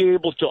going to be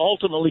able to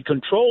ultimately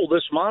control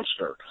this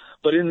monster.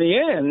 But in the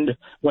end,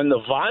 when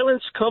the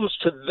violence comes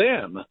to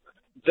them,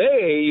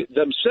 they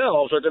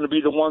themselves are going to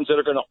be the ones that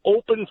are going to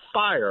open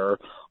fire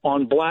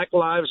on Black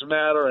Lives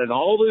Matter and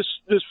all this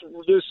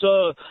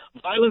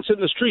violence in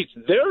the streets.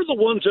 They're the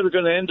ones that are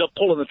going to end up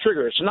pulling the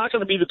trigger. It's not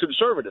going to be the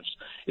conservatives.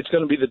 It's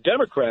going to be the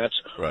Democrats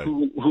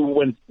who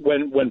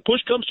when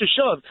push comes to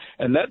shove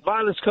and that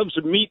violence comes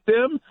to meet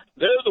them,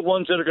 they're the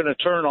ones that are going to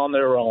turn on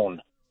their own.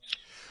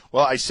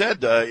 Well, I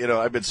said,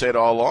 I've been saying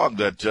all along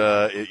that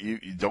you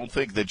don't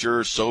think that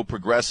you're so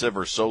progressive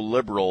or so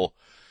liberal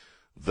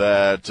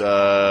that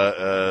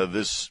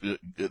this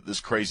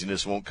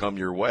craziness won't come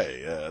your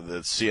way. The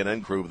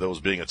CNN crew that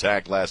was being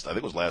attacked last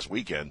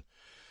weekend,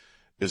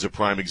 is a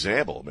prime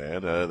example,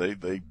 man.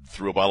 They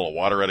threw a bottle of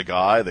water at a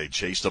guy. They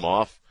chased him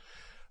off,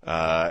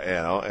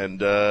 and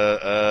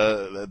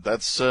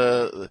that's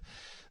when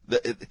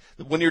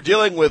you're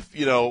dealing with,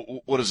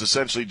 what is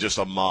essentially just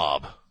a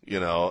mob,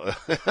 a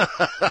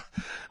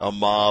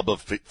mob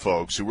of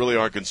folks who really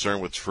aren't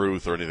concerned with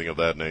truth or anything of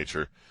that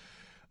nature.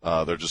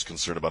 They're just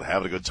concerned about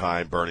having a good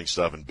time, burning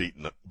stuff, and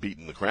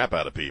beating the crap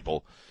out of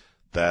people.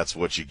 That's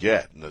what you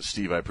get. And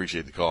Steve, I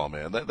appreciate the call,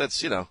 man.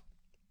 That's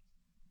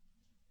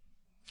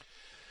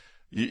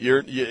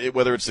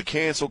Whether it's the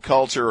cancel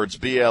culture or it's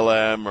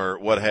BLM or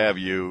what have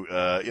you,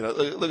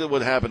 look at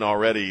what happened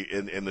already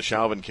in the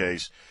Chauvin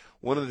case.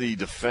 One of the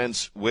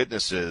defense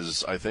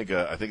witnesses, I think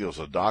it was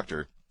a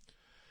doctor,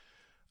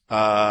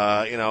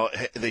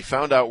 they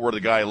found out where the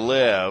guy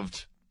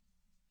lived,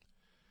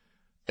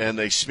 and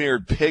they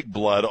smeared pig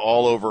blood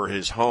all over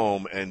his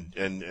home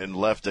and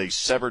left a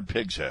severed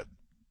pig's head.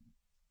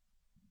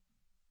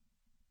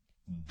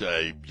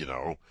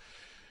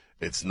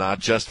 It's not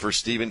just for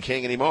Stephen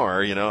King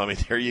anymore,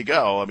 there you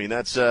go.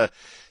 That's,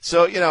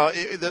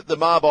 the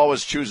mob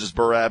always chooses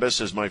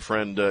Barabbas, as my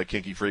friend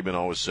Kinky Friedman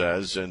always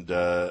says, and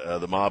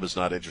the mob is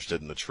not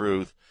interested in the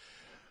truth.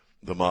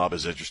 The mob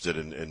is interested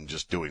in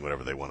just doing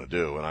whatever they want to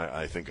do. And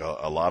I think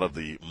a lot of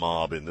the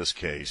mob in this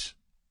case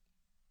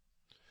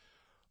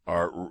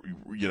are,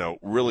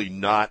 really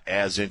not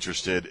as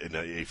interested in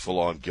a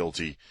full-on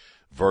guilty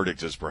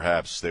verdict as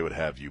perhaps they would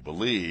have you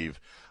believe.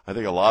 I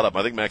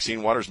think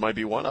Maxine Waters might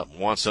be one of them,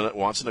 wants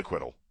an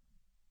acquittal.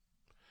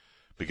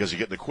 Because you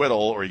get an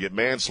acquittal or you get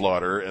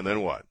manslaughter, and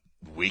then what?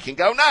 We can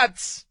go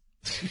nuts.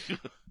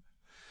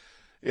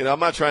 I'm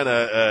not trying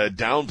to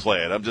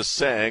downplay it. I'm just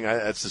saying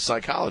that's the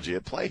psychology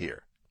at play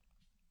here.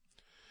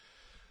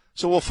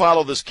 So we'll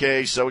follow this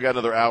case. We got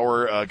another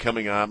hour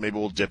coming on. Maybe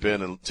we'll dip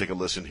in and take a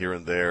listen here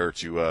and there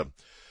to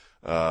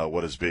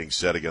what is being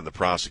said. Again, the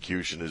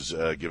prosecution is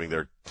giving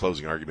their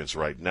closing arguments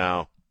right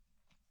now,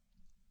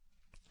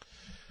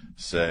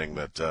 saying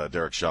that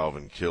Derek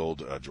Chauvin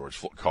killed George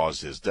Floyd,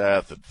 caused his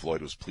death, that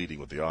Floyd was pleading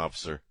with the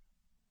officer.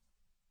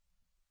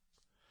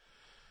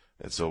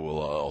 And so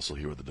we'll also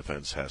hear what the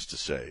defense has to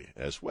say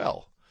as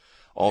well.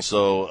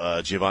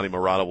 Also, Giovanni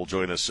Morata will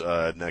join us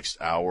next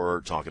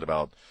hour talking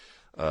about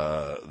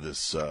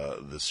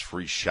this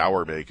free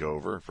shower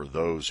makeover for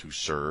those who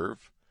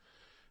serve.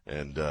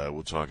 And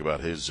we'll talk about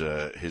his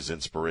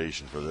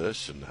inspiration for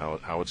this and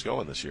how it's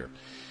going this year.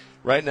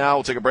 Right now,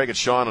 we'll take a break. It's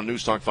Sean on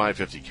News Talk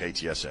 550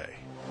 KTSA.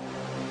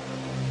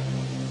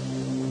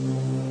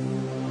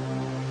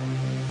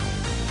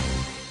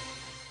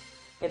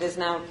 It is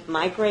now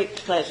my great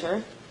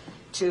pleasure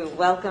to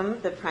welcome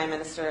the Prime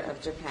Minister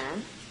of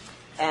Japan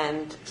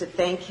and to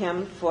thank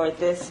him for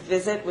this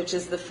visit, which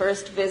is the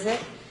first visit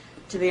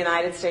to the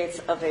United States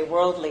of a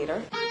world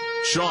leader.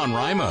 Sean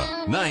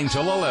Rima, 9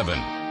 till 11.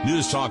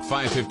 News Talk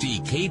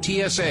 550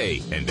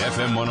 KTSA and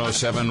FM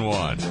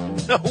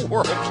 107.1. No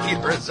world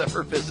leader has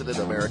ever visited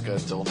America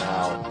until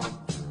now.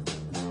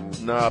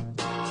 No.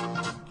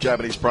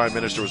 Japanese Prime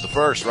Minister was the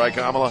first, right,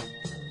 Kamala?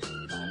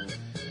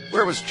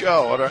 Where was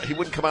Joe? He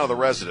wouldn't come out of the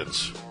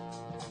residence.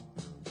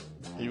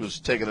 He was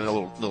taking a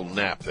little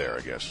nap there,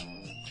 I guess.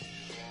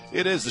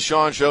 It is the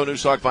Sean Show,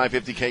 News Talk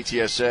 550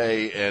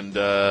 KTSA, and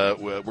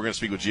we're going to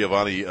speak with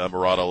Giovanni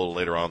Morata a little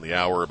later on in the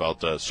hour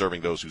about serving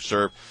those who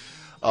serve.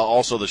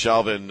 Also, the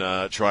Chauvin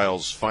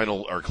trial's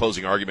final or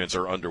closing arguments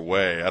are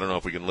underway. I don't know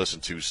if we can listen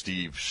to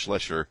Steve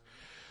Schlescher,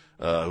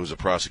 who's a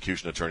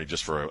prosecution attorney,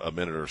 just for a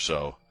minute or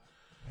so.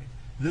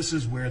 This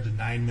is where the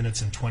 9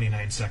 minutes and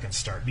 29 seconds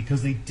start,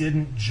 because they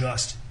didn't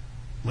just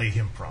lay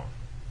him prone.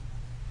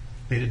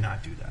 They did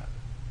not do that.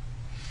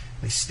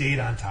 They stayed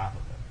on top of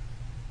him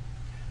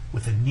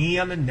with a knee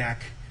on the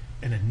neck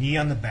and a knee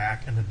on the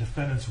back, and the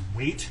defendant's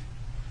weight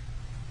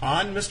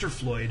on Mr.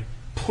 Floyd,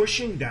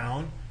 pushing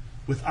down,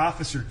 with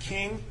Officer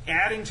King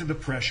adding to the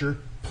pressure,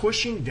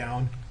 pushing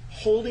down,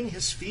 holding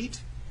his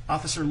feet,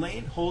 Officer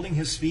Lane holding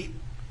his feet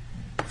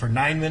for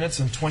 9 minutes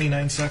and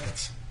 29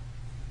 seconds.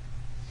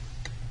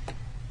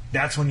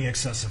 That's when the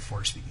excessive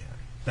force began.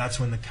 That's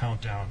when the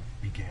countdown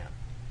began.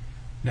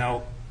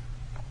 Now,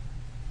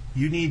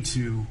 you need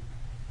to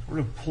sort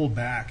of pull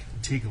back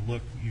and take a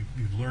look.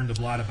 You've learned a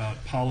lot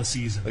about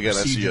policies and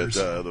procedures.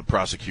 Again, that's the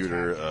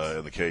prosecutor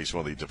in the case,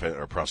 one of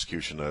the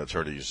prosecution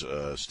attorneys,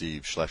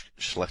 Steve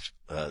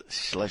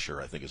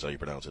Schlescher, I think is how you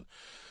pronounce it,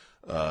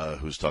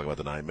 who's talking about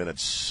the 9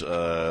 minutes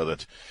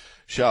that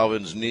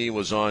Chauvin's knee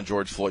was on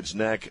George Floyd's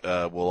neck.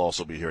 We'll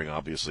also be hearing,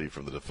 obviously,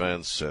 from the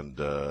defense, and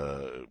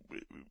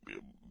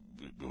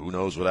who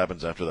knows what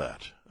happens after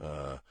that.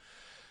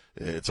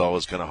 It's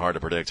always kind of hard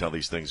to predict how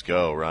these things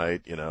go, right?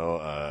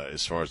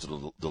 As far as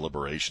the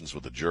deliberations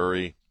with the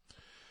jury.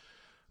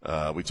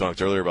 We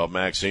talked earlier about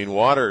Maxine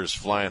Waters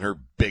flying her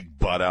big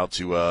butt out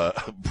to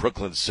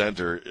Brooklyn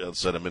Center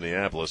outside of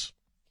Minneapolis.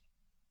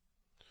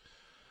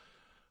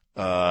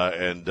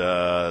 And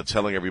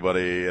telling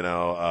everybody,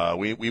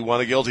 we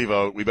want a guilty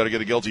vote. We better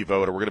get a guilty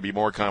vote or we're going to be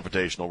more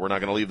confrontational. We're not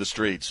going to leave the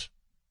streets.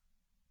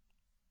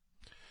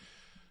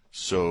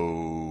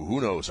 So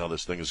who knows how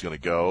this thing is going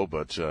to go,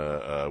 but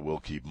we'll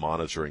keep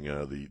monitoring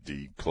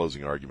the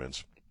closing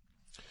arguments.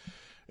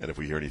 And if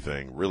we hear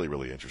anything really,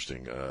 really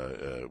interesting,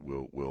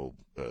 we'll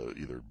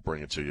either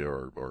bring it to you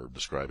or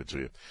describe it to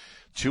you.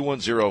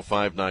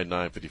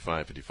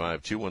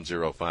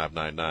 210-599-5555,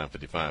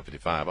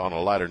 210-599-5555. On a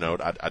lighter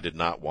note, I did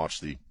not watch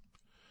the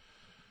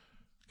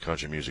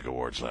Country Music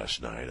Awards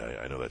last night.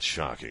 I know that's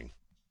shocking.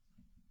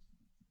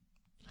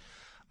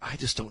 I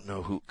just don't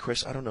know who,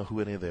 Chris, I don't know who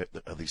any of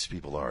these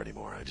people are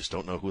anymore. I just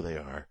don't know who they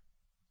are.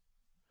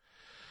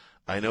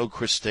 I know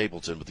Chris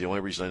Stapleton, but the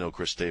only reason I know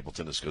Chris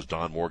Stapleton is because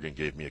Don Morgan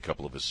gave me a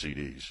couple of his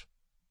CDs.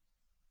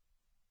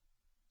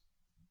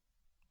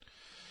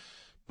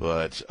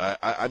 But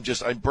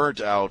I'm burnt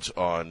out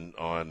on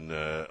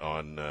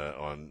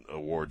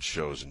award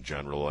shows in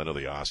general. I know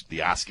the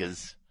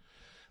Oscars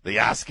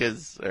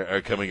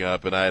are coming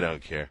up, and I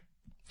don't care.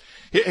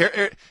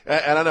 Here,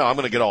 and I know I'm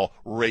going to get all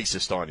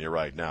racist on you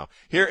right now.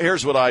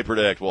 Here's what I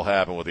predict will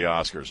happen with the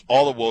Oscars: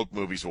 all the woke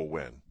movies will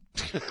win.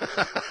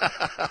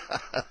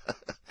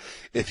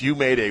 If you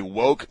made a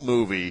woke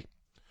movie,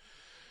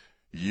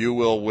 you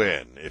will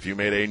win. If you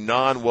made a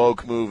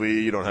non-woke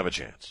movie, you don't have a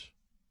chance.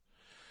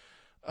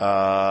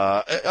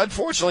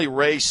 Unfortunately,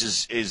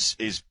 race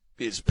is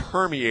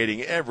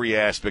permeating every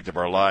aspect of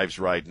our lives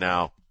right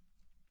now.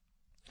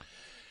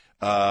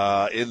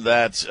 In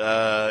that,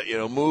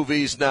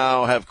 movies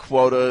now have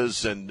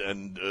quotas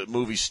and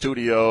movie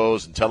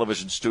studios and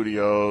television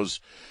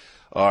studios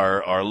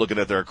are looking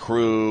at their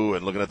crew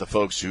and looking at the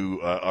folks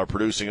who are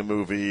producing a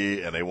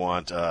movie, and they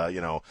want,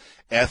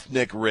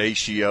 ethnic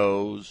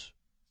ratios.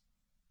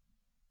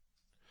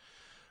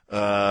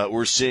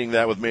 We're seeing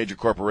that with major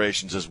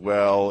corporations as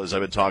well. As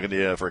I've been talking to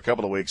you for a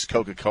couple of weeks,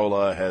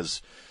 Coca-Cola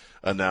has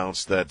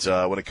announced that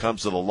when it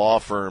comes to the law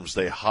firms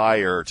they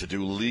hire to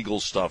do legal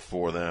stuff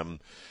for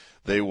them,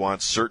 they want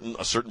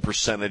a certain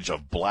percentage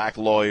of black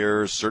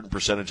lawyers, certain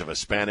percentage of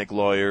Hispanic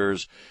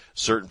lawyers,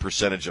 certain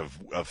percentage of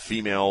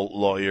female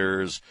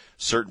lawyers,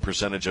 certain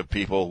percentage of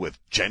people with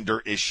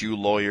gender issue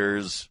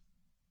lawyers,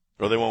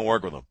 or they won't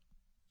work with them.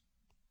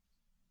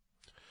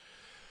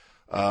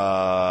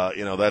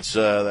 That's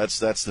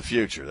the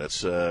future.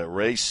 That's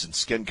race and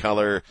skin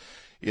color.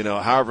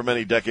 However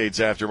many decades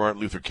after Martin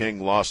Luther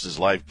King lost his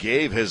life,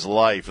 gave his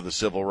life for the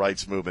civil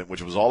rights movement,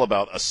 which was all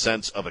about a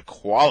sense of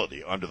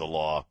equality under the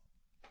law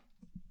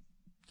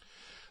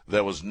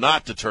that was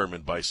not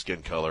determined by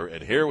skin color.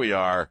 And here we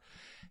are.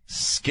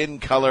 Skin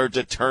color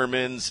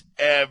determines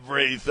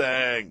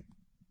everything.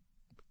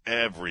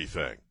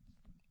 Everything.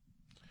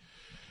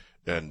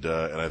 And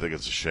I think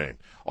it's a shame.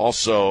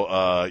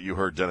 Also, you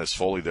heard Dennis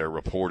Foley there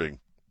reporting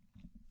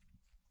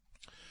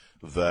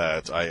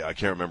that I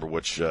can't remember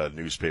which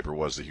newspaper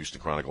was, the Houston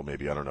Chronicle,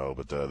 maybe, I don't know,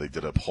 but they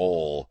did a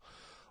poll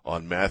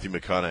on Matthew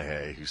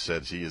McConaughey, who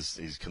said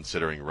he's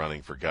considering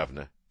running for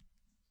governor.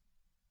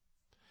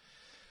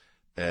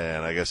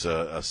 And I guess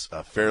a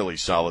fairly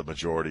solid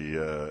majority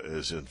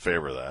is in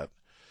favor of that.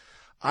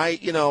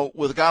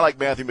 With a guy like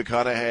Matthew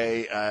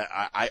McConaughey,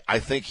 I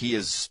think he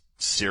is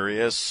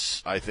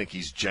serious. I think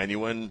he's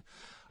genuine.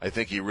 I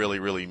think he really,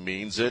 really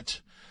means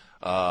it.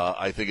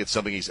 I think it's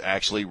something he's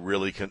actually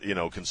really,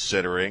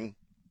 considering.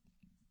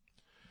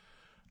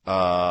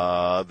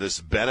 This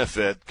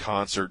benefit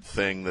concert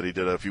thing that he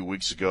did a few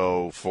weeks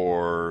ago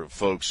for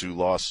folks who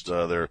lost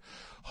their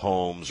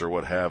homes or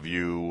what have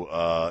you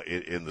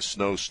in the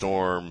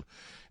snowstorm. He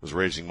was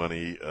raising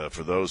money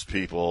for those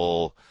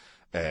people,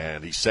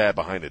 and he sat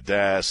behind a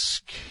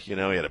desk. He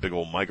had a big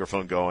old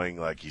microphone going,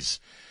 like he's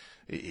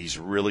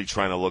really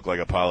trying to look like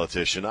a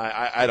politician.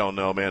 I don't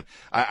know, man.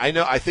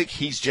 I think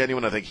he's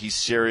genuine. I think he's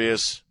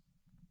serious.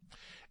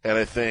 And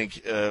I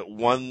think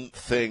one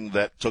thing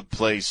that took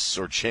place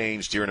or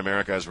changed here in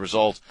America as a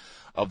result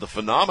of the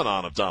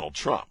phenomenon of Donald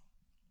Trump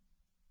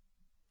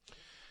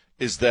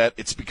is that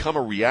it's become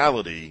a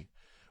reality,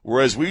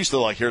 whereas we used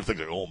to hear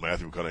things like, oh,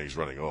 Matthew McConaughey's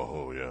running.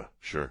 Oh, yeah,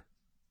 sure.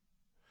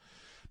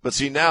 But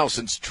see, now,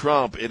 since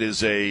Trump, it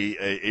is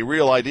a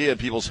real idea in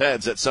people's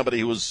heads that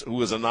somebody who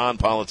is a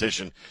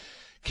non-politician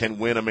can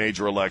win a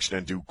major election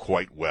and do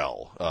quite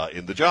well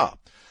in the job.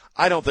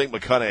 I don't think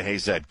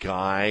McConaughey's that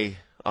guy,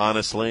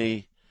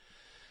 honestly.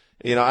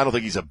 I don't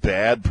think he's a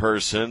bad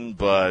person,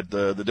 but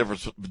the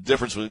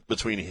difference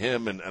between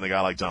him and a guy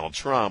like Donald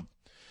Trump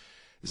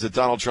is that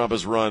Donald Trump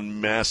has run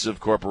massive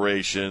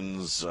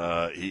corporations.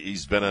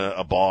 He's been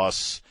a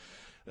boss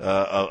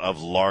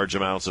of large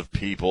amounts of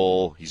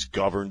people. He's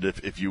governed,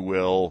 if you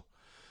will.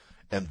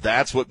 And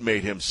that's what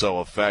made him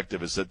so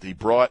effective, is that he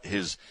brought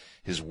his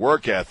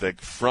work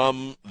ethic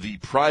from the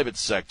private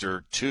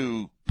sector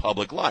to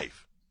public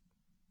life.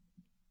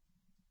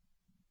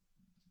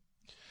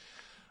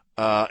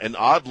 And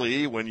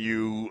oddly, when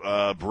you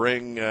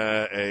bring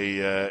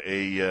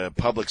a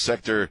public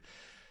sector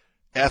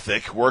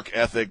work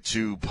ethic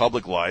to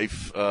public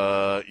life,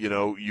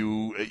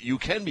 you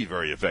can be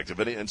very effective.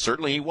 And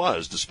certainly he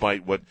was,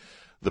 despite what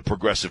the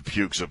progressive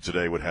pukes of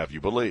today would have you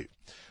believe.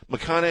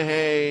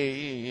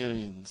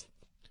 McConaughey,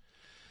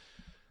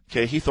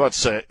 okay, he thought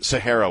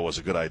Sahara was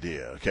a good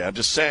idea. Okay, I'm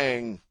just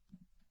saying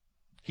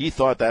he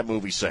thought that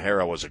movie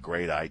Sahara was a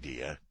great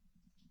idea.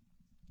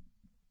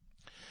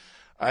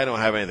 I don't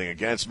have anything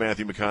against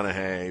Matthew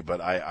McConaughey,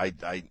 but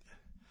I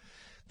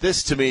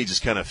this to me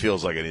just kind of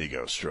feels like an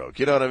ego stroke.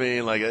 You know what I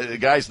mean? Like the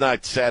guy's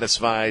not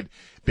satisfied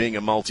being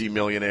a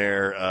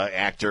multi-millionaire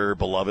actor,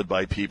 beloved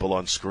by people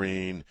on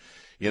screen.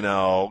 He's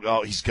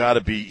got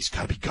to be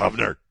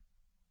governor.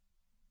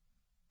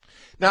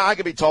 Now I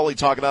could be totally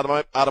talking out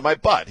of my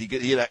butt. He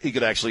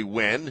could actually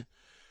win.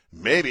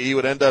 Maybe he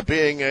would end up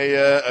being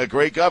a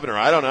great governor.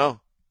 I don't know.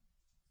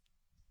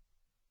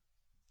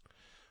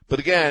 But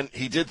again,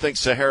 he did think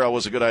Sahara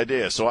was a good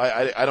idea. So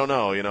I don't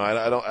know.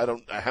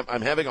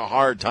 I'm having a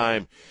hard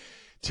time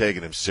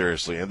taking him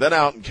seriously. And then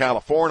out in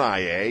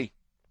California,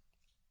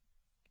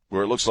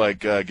 where it looks like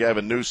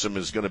Gavin Newsom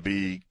is going to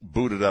be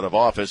booted out of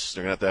office.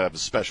 They're going to have a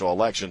special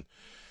election,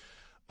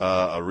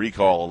 a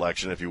recall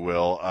election, if you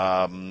will.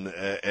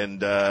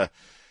 And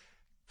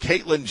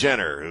Caitlyn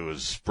Jenner, who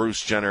is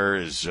Bruce Jenner,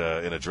 is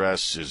in a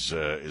dress,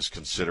 is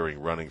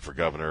considering running for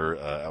governor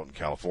out in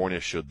California.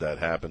 Should that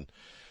happen?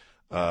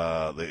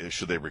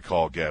 Should they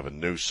recall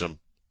Gavin Newsom?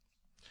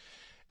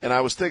 And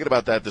I was thinking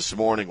about that this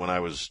morning when I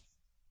was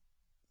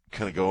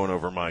kind of going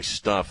over my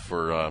stuff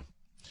for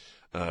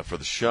the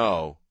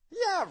show.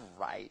 Yeah,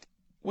 right.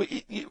 Well,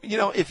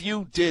 if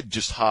you did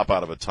just hop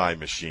out of a time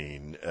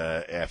machine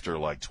after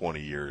like 20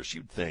 years,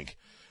 you'd think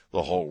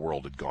the whole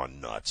world had gone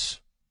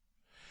nuts.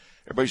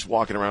 Everybody's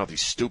walking around with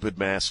these stupid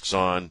masks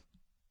on.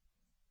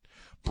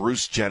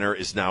 Bruce Jenner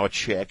is now a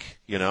chick.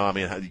 You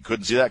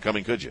couldn't see that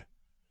coming, could you?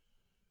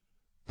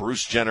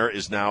 Bruce Jenner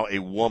is now a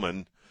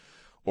woman,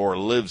 or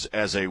lives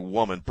as a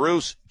woman.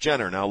 Bruce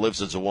Jenner now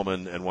lives as a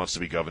woman and wants to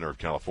be governor of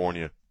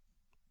California.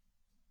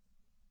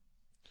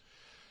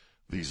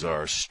 These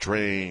are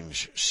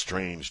strange,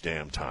 strange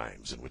damn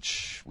times in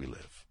which we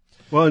live.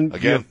 Well, and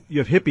again,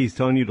 you have hippies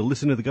telling you to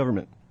listen to the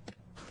government.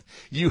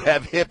 You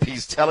have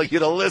hippies telling you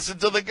to listen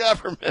to the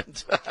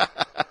government.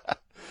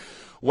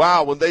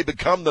 Wow, when they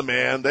become the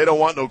man, they don't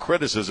want no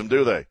criticism,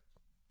 do they?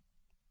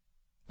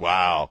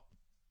 Wow.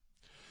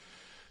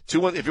 If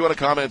you want to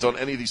comment on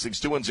any of these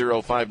things,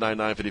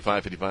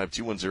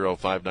 210-599-5555,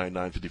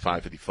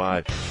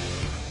 210-599-5555.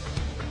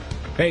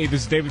 Hey,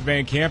 this is David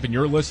Van Camp, and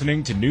you're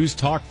listening to News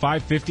Talk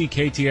 550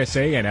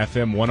 KTSA and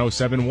FM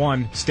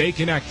 1071. Stay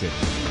connected.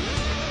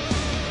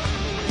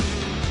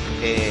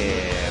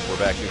 And we're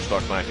back. News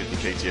Talk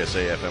 550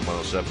 KTSA, FM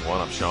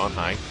 1071. I'm Sean.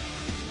 Hi.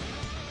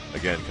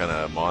 Again, kind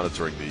of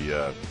monitoring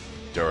the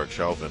Derek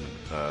Chauvin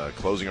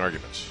closing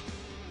arguments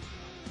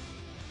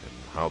and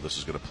how this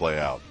is going to play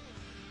out.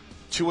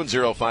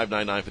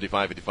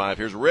 210-599-5555.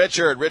 Here's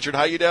Richard. Richard,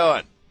 how you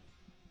doing?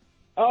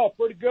 Oh,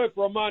 pretty good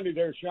for a Monday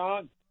there,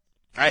 Sean.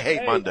 I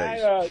hate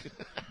Mondays.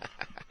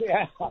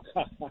 Yeah. I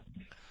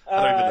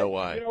don't even know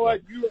why. You know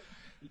what?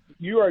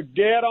 You are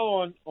dead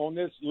on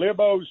this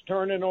libos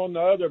turning on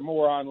the other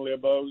moron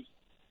libos,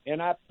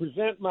 and I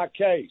present my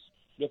case.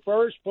 The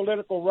first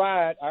political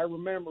riot I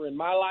remember in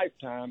my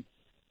lifetime,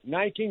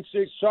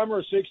 summer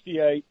of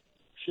 68,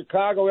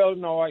 Chicago,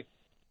 Illinois.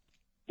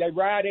 They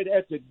rioted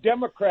at the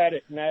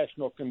Democratic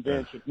National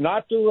Convention,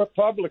 not the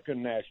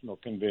Republican National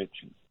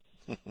Convention.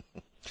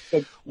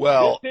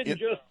 Well, this didn't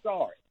just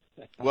start.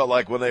 Well,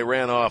 like when they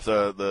ran off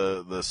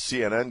the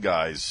CNN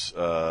guys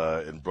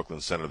in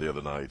Brooklyn Center the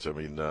other night, or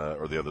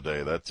the other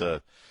day,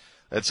 that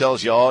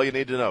tells you all you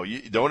need to know.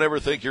 You don't ever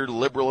think you're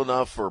liberal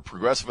enough or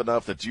progressive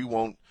enough that you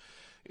won't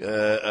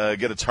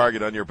get a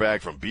target on your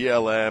back from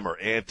BLM or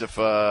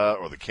Antifa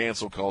or the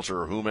cancel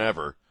culture or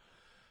whomever.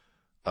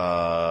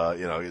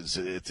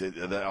 Obviously,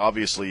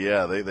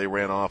 yeah, they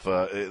ran off.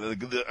 I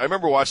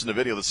remember watching the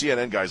video. The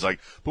CNN guy's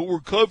like, "But we're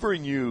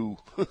covering you."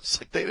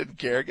 It's like they didn't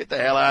care. Get the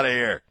hell out of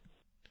here.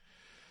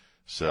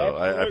 So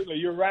absolutely,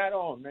 you're right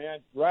on, man.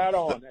 Right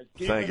on.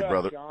 Thank you,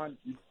 brother. John.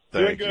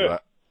 Thank you.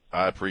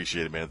 I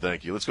appreciate it, man.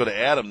 Thank you. Let's go to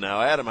Adam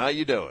now. Adam, how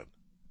you doing?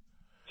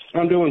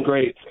 I'm doing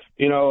great.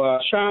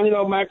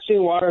 Sean,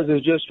 Maxine Waters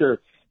is just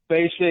your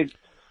basic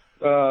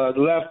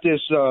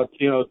leftist,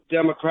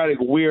 Democratic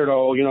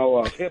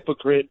weirdo,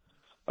 hypocrite,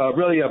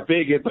 really a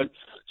bigot. But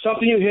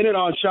something you hinted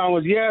on, Sean,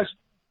 was yes,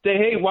 they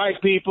hate white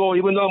people,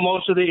 even though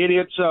most of the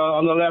idiots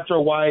on the left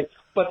are white.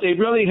 But they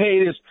really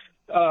hate is,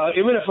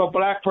 even if a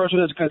black person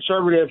is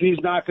conservative, he's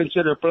not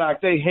considered black.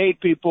 They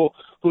hate people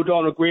who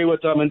don't agree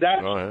with them, and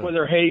that's where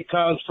their hate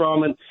comes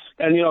from. And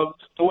the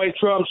way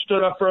Trump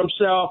stood up for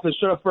himself and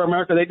stood up for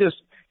America, they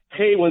just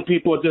hate when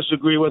people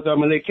disagree with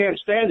them, and they can't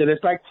stand it.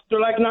 It's like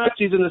they're like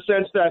Nazis in the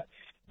sense that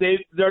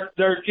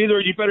they're either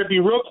you better be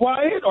real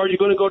quiet or you're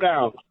going to go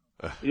down.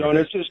 And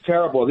it's just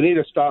terrible. They need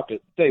to stop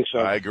it. Thanks,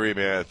 sir. I agree,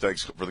 man.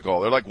 Thanks for the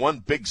call. They're like one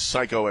big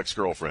psycho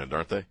ex-girlfriend,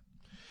 aren't they?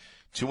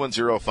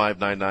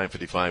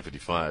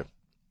 210-599-5555.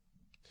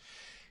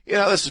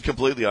 This is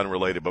completely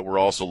unrelated, but we're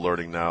also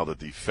learning now that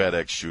the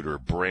FedEx shooter,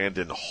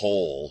 Brandon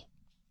Hole,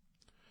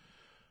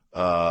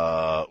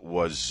 had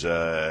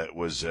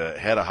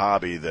a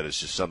hobby that is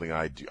just something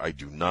I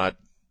do not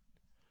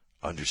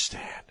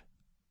understand.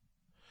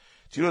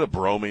 Do you know what a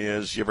bromie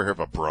is? You ever heard of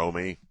a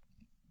bromie?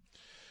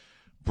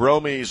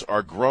 Bromies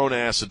are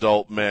grown-ass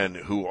adult men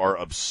who are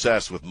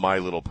obsessed with My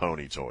Little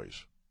Pony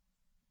toys.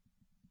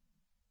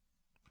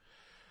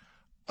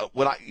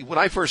 When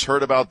I first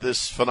heard about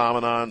this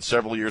phenomenon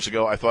several years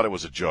ago, I thought it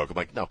was a joke. I'm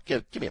like, no,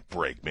 give me a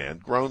break, man.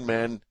 Grown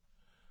men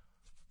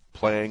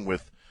playing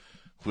with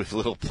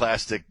little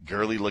plastic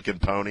girly-looking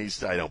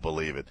ponies. I don't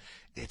believe it.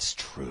 It's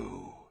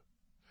true.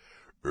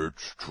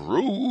 It's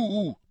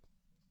true.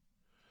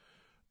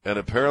 And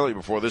apparently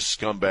before this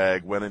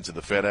scumbag went into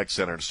the FedEx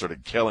Center and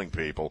started killing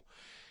people,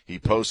 he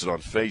posted on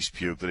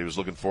Facebook that he was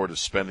looking forward to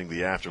spending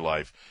the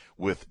afterlife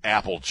with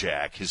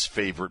Applejack, his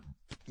favorite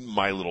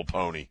My Little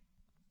Pony.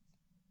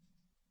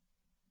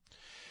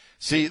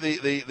 See,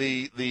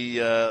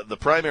 the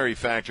primary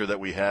factor that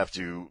we have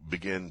to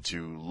begin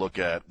to look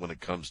at when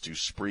it comes to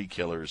spree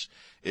killers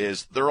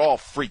is they're all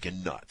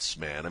freaking nuts,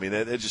 man. I mean,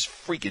 they're just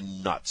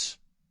freaking nuts.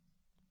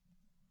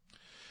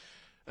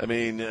 I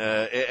mean,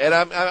 and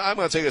I'm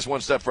going to take this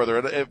one step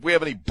further. If we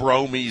have any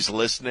bromies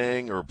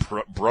listening, or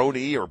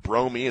brony or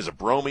bromy, is it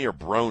bromy or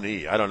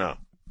brony? I don't know.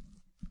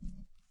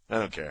 I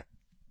don't care.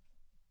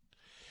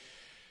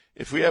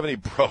 If we have any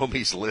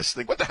bromies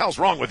listening, what the hell's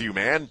wrong with you,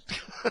 man?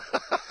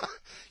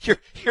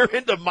 You're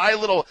into my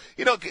little,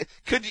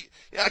 could you,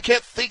 I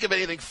can't think of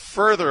anything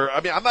further.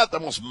 I mean, I'm not the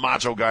most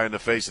macho guy on the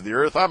face of the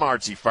earth. I'm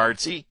artsy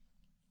fartsy,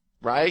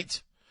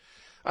 right?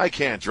 I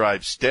can't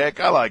drive stick.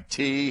 I like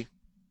tea,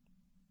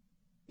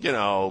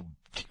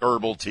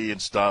 herbal tea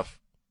and stuff.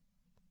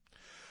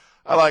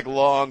 I like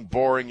long,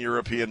 boring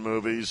European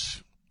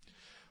movies.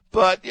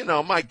 But,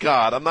 my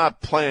God, I'm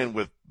not playing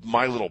with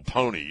My Little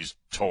Ponies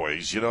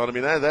toys. You know what I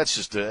mean? That's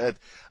just,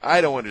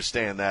 I don't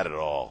understand that at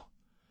all.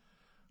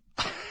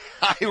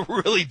 I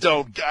really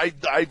don't.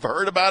 I've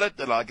heard about it,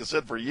 and like I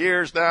said, for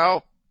years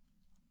now.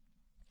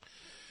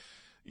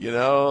 They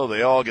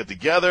all get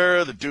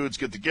together. The dudes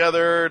get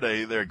together.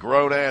 They're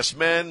grown-ass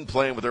men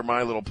playing with their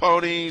My Little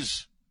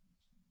Ponies.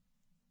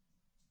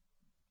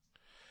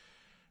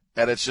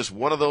 And it's just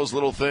one of those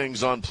little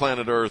things on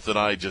planet Earth that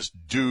I just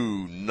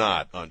do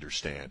not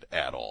understand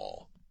at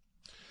all.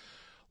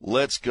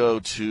 Let's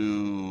go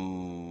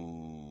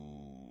to...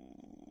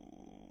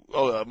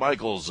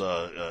 Michael's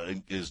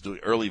is doing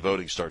early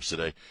voting starts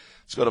today.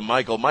 Let's go to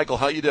Michael. Michael,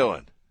 how you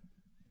doing?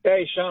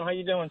 Hey, Sean, how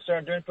you doing, sir?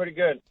 I'm doing pretty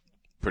good.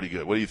 Pretty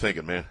good. What are you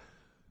thinking, man?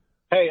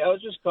 Hey, I was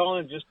just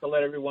calling just to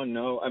let everyone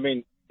know. I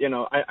mean,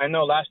 I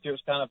know last year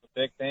was kind of a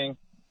big thing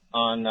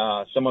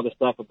on some of the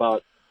stuff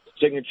about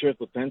signatures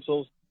with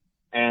pencils.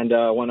 And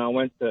when I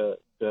went to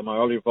my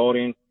early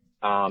voting,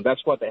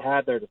 that's what they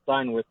had there to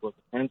sign with was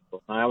the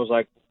pencil. And I was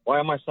like, why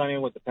am I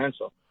signing with the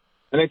pencil?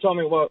 And they told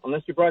me, well,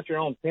 unless you brought your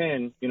own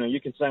pen,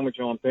 you can sign with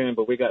your own pen,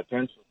 but we got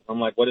pencils. I'm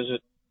like, what is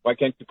it? Why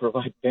can't you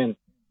provide pens?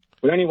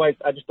 But anyways,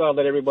 I just thought I'd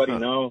let everybody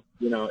know,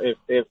 if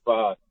you're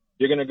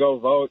going to go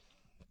vote,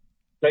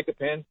 take a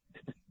pen.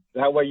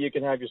 That way you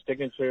can have your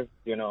signature,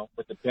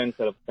 with the pen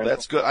instead of pencil.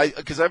 That's good.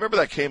 Because I remember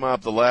that came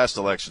up the last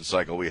election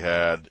cycle we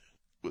had,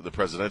 with the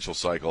presidential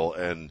cycle,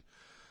 and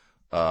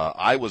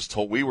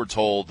we were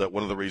told that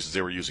one of the reasons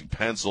they were using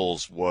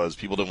pencils was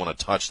people didn't want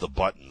to touch the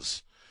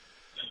buttons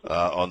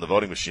on the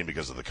voting machine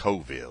because of the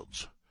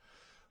COVID.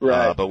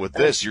 Right. But with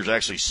this, you're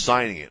actually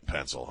signing it in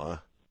pencil, huh?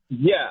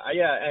 Yeah,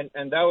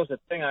 and that was the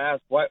thing. I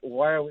asked,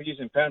 why are we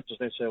using pencils?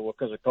 They said, well,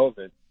 because of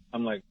COVID.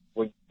 I'm like,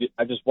 well,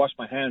 I just washed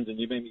my hands and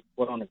you made me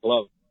put on a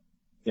glove,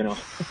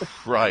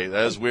 Right,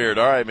 that is weird.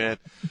 All right, man.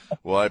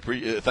 Well,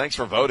 thanks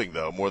for voting,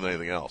 though, more than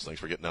anything else. Thanks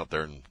for getting out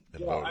there and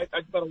voting. I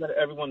just want to let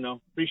everyone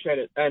know. Appreciate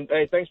it. And,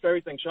 hey, thanks for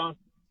everything, Sean.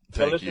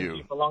 Thank you. To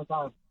you for a long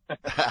time.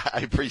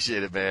 I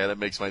appreciate it, man. It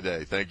makes my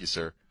day. Thank you,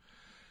 sir.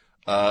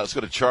 Let's go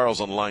to Charles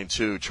on line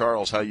 2.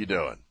 Charles, how you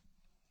doing?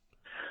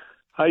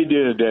 How you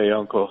doing today,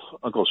 Uncle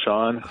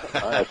Sean?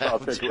 I saw a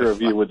picture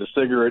of you with a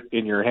cigarette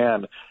in your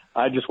hand.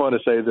 I just want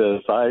to say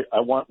this. I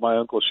want my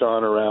Uncle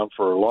Sean around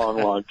for a long,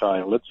 long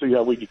time. Let's see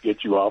how we can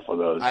get you off of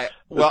those. I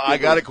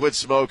got to quit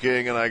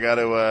smoking, and I got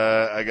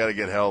to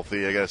get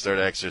healthy. I got to start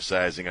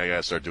exercising. I got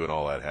to start doing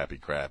all that happy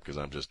crap because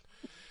I'm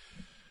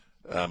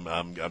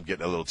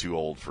getting a little too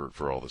old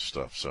for all this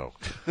stuff. So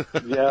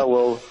yeah,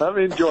 well,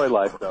 enjoy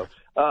life though.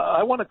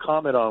 I want to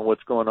comment on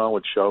what's going on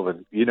with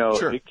Chauvin.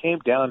 Sure. It came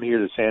down here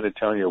to San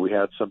Antonio. We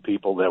had some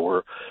people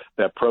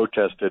that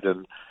protested,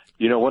 and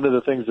one of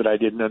the things that I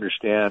didn't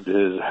understand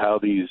is how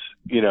these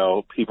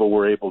people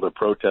were able to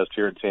protest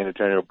here in San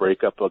Antonio,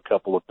 break up a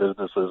couple of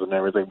businesses and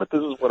everything. But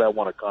this is what I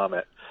want to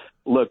comment.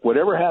 Look,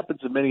 whatever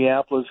happens in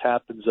Minneapolis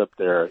happens up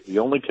there. The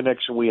only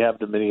connection we have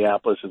to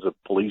Minneapolis is a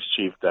police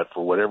chief that,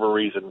 for whatever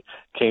reason,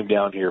 came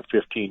down here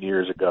 15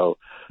 years ago.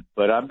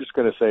 But I'm just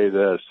going to say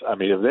this.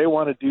 If they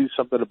want to do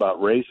something about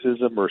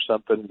racism or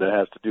something that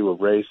has to do with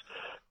race,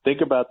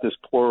 think about this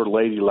poor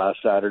lady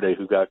last Saturday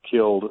who got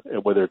killed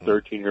with her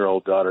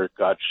 13-year-old daughter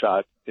got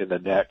shot in the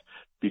neck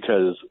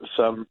because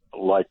the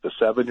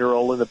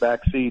 7-year-old in the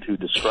back seat who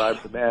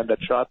described the man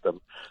that shot them,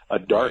 a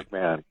dark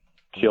man,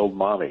 killed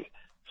mommy.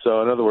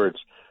 So in other words,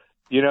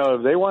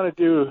 if they want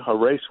to do a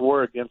race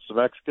war against the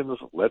Mexicans,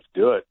 let's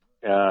do it.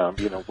 We're I'm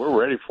not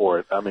ready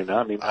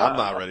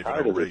for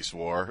a race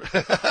war,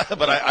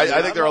 but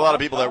I think there are a lot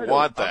of people that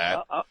want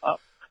that.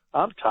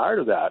 I'm tired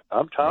of that.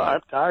 I'm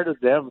tired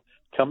of them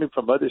coming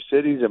from other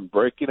cities and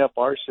breaking up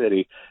our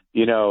city.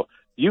 You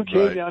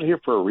came down here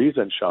for a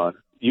reason, Sean.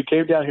 You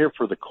came down here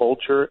for the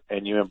culture,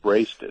 and you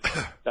embraced it.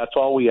 That's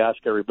all we ask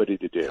everybody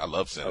to do. I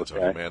love San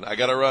Antonio, man. I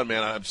got to run,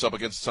 man. I'm up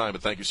against the time,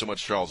 but thank you so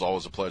much, Charles.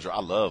 Always a pleasure. I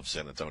love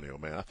San Antonio,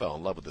 man. I fell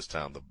in love with this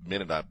town the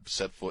minute I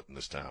set foot in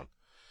this town,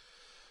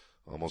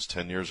 almost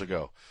 10 years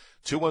ago.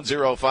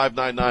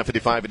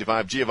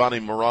 210-599-5555. Giovanni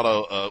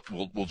Morado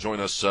will join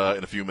us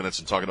in a few minutes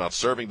and talk about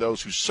serving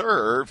those who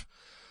serve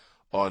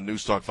on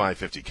News Talk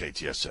 550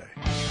 KTSA.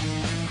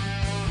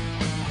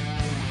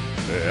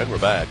 And we're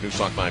back. News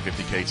Talk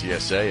 550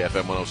 KTSA,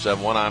 FM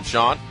 1071. I'm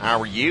Sean. How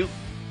are you?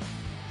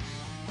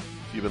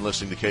 If you've been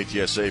listening to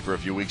KTSA for a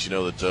few weeks, you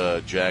know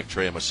that Jack,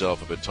 Trey, and myself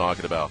have been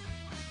talking about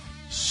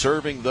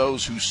serving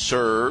those who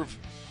serve.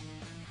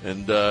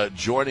 And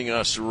joining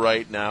us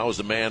right now is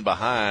the man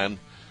behind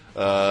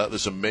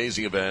this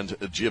amazing event,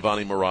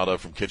 Giovanni Murata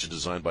from Kitchen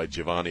Design by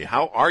Giovanni.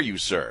 How are you,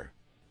 sir?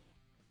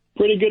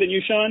 Pretty good. And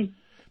you, Sean?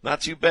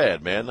 Not too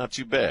bad, man. Not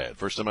too bad.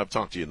 First time I've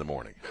talked to you in the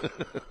morning.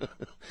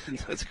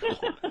 That's cool.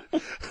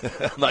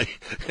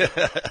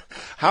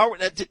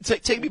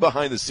 Take me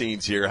behind the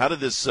scenes here. How did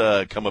this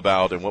come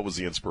about, and what was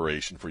the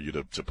inspiration for you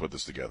to put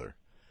this together?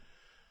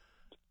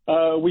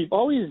 We've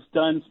always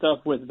done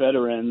stuff with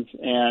veterans,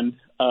 and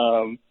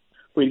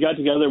we got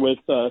together with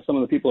some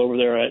of the people over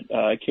there at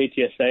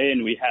KTSA,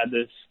 and we had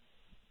this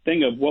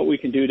thing of what we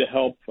can do to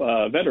help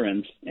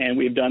veterans. And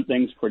we've done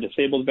things for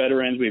disabled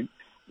veterans. We've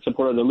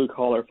supported the Luke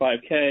Haller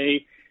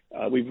 5K.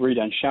 We've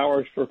redone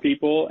showers for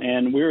people,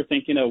 and we were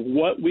thinking of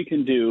what we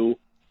can do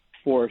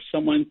for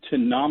someone to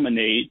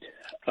nominate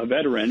a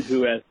veteran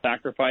who has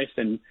sacrificed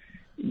and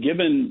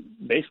given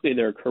basically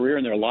their career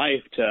and their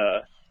life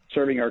to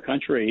serving our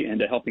country and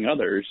to helping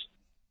others.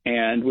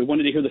 And we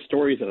wanted to hear the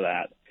stories of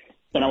that.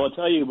 And I will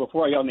tell you,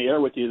 before I got on the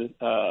air with you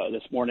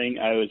this morning,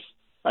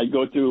 I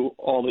go through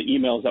all the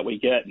emails that we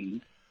get,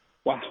 and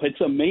wow,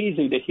 it's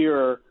amazing to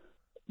hear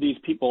these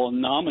people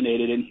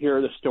nominated and hear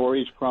the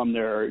stories from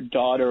their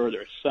daughter or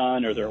their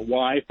son or their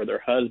wife or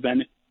their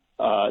husband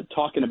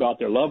talking about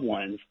their loved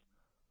ones.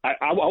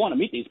 I want to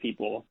meet these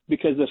people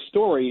because the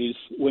stories,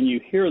 when you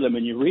hear them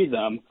and you read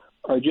them,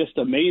 are just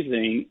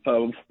amazing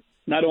of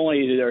not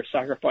only their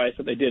sacrifice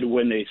that they did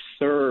when they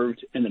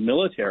served in the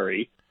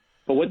military,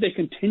 but what they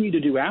continue to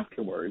do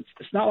afterwards.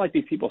 It's not like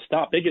these people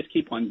stop. They just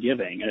keep on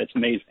giving, and it's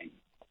amazing.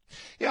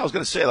 Yeah, I was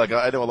going to say, like,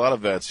 I know a lot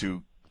of vets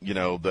who, you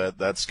know,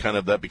 that's kind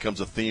of, that becomes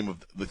the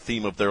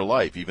theme of their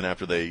life, even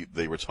after they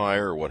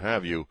retire or what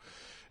have you,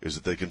 is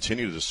that they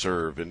continue to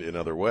serve in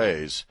other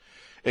ways.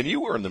 And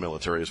you were in the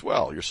military as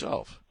well,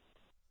 yourself.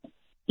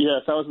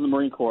 Yes, I was in the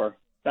Marine Corps.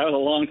 That was a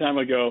long time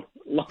ago.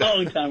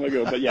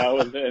 But yeah,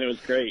 it was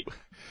great.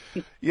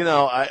 You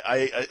know,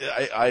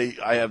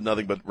 I have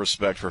nothing but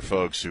respect for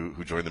folks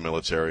who join the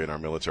military and our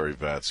military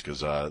vets,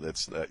 because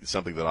it's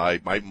something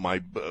that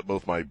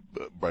both my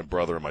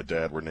brother and my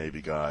dad were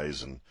Navy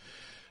guys, and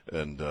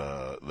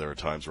there are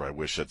times where I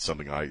wish that's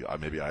something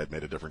maybe I had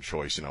made a different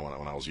choice, you know,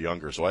 when I was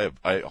younger. So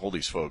I hold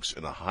these folks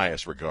in the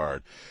highest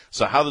regard.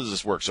 So how does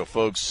this work? So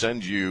folks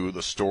send you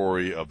the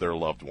story of their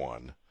loved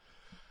one,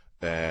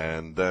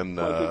 and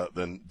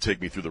then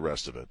take me through the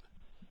rest of it.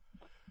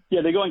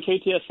 Yeah, they go on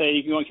KTSA.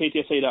 You can go on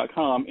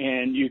KTSA.com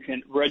and you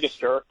can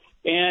register.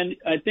 And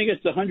I think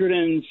it's a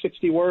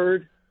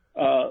 160-word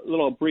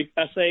little brief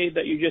essay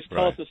that you just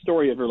tell us the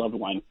story of your loved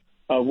one,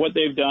 what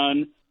they've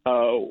done.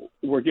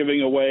 We're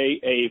giving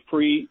away a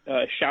free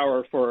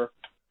shower for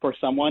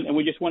someone, and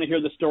we just want to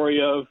hear the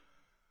story of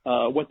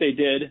what they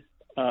did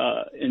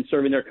in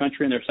serving their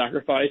country and their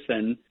sacrifice,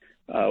 and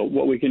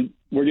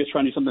we're just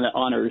trying to do something that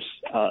honors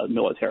the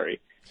military.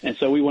 And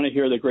so we want to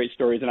hear the great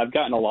stories, and I've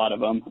gotten a lot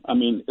of them. I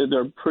mean,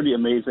 they're pretty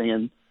amazing,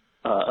 and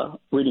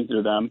reading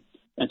through them.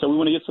 And so we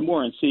want to get some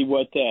more and see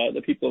what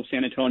the people of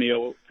San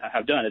Antonio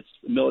have done. It's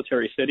a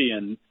military city,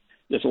 and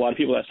there's a lot of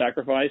people that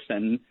sacrifice,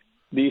 and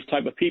these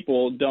type of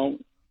people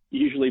don't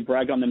usually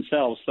brag on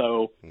themselves.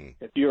 So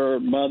if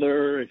your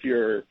mother, if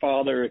your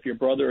father, if your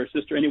brother or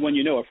sister, anyone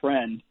you know, a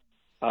friend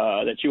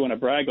that you want to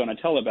brag on and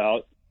tell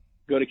about,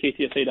 go to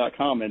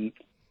KTSA.com and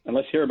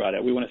let's hear about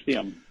it. We want to see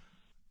them.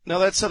 Now,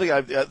 that's something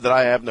that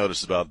I have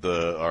noticed about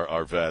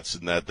our vets,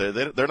 and that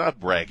they're not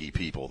braggy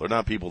people. They're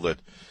not people that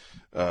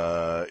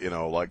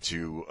like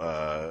to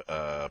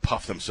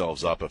puff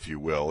themselves up, if you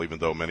will, even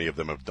though many of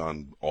them have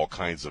done all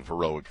kinds of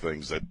heroic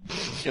things that,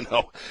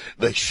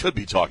 they should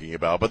be talking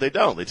about, but they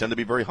don't. They tend to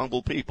be very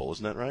humble people.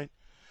 Isn't that right?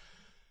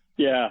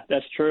 Yeah,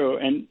 that's true.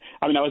 And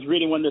I mean, I was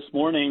reading one this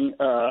morning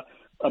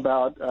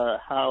about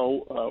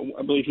how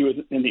I believe he was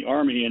in the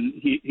Army, and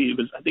he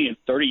was, I think, in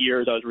 30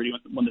 years. I was reading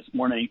one this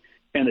morning,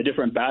 and the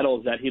different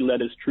battles that he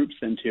led his troops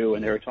into,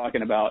 and they were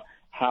talking about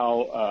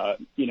how,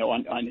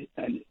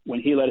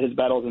 when he led his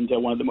battles into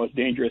one of the most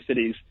dangerous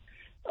cities,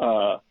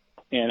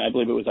 and I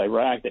believe it was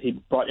Iraq, that he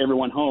brought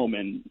everyone home,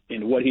 and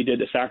what he did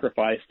to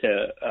sacrifice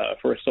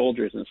for his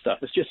soldiers and stuff.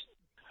 It's just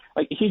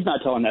like, he's not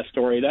telling that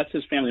story. That's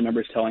his family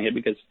members telling it,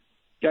 because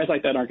guys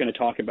like that aren't going to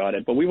talk about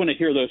it. But we want to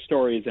hear those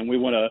stories, and we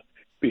want to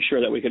be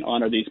sure that we can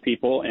honor these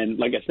people. And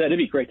like I said, it'd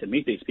be great to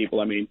meet these people.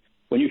 I mean,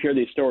 when you hear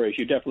these stories,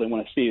 you definitely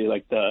want to see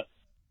like the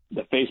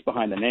face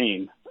behind the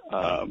name,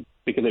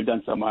 because they've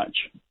done so much.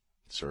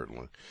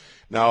 Certainly.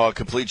 Now, a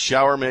complete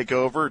shower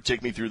makeover.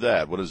 Take me through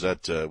that. What does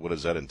that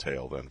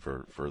entail then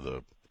for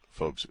the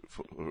folks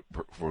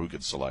for who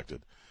gets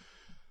selected?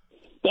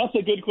 That's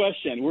a good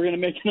question. We're going to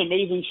make an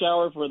amazing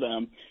shower for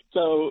them.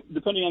 So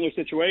depending on their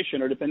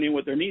situation or depending on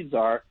what their needs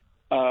are,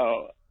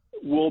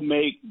 we'll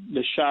make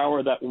the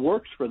shower that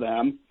works for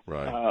them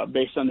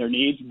based on their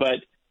needs.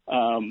 But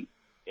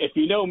if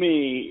you know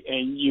me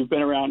and you've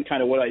been around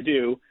kind of what I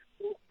do,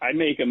 I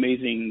make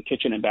amazing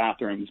kitchen and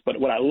bathrooms, but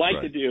what I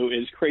like to do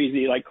is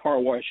crazy, like car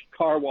wash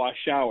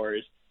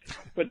showers.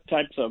 Put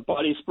types of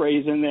body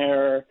sprays in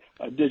there,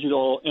 a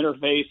digital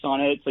interface on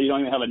it, so you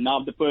don't even have a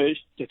knob to push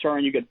to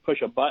turn. You could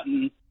push a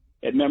button.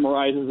 It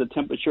memorizes the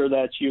temperature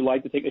that you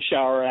like to take a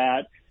shower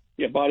at.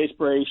 You have body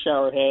sprays,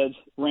 shower heads,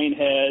 rain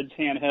heads,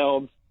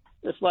 handhelds.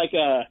 It's like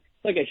a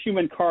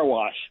human car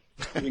wash.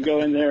 You can go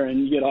in there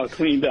and get all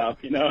cleaned up,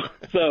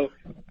 So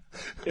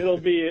it'll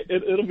be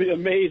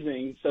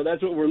amazing. So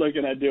that's what we're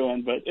looking at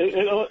doing. But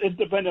it's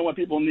dependent on what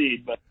people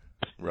need. But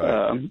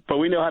but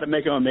we know how to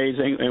make them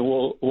amazing, and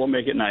we'll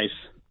make it nice.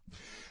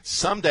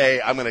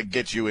 Someday I'm going to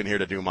get you in here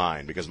to do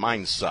mine because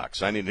mine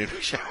sucks. I need a new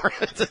shower.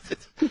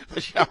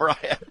 The shower I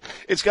have,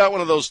 it's got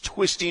one of those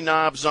twisty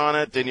knobs on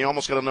it, and you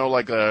almost got to know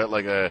like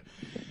the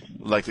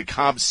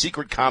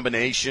secret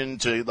combination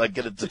to like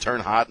get it to turn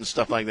hot and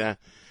stuff like that.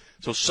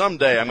 So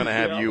someday I'm going to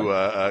have you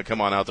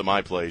come on out to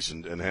my place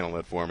and handle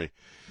that for me.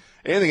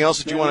 Anything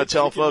else that you want to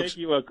tell folks? Make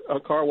you a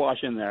car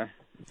wash in there.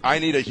 I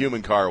need a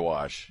human car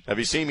wash. Have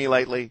you seen me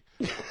lately?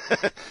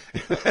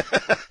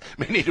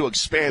 May need to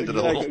expand it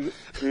a little.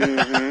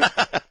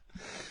 Mm-hmm.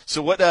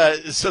 So what?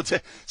 So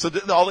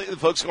all the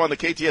folks go on to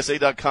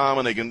KTSA.com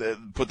and they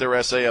can put their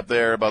essay up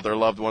there about their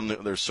loved one,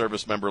 their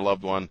service member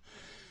loved one,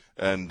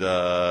 and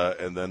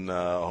then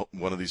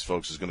one of these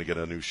folks is going to get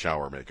a new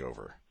shower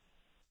makeover.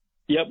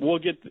 Yep,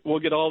 we'll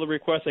get all the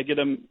requests. I get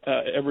them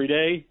every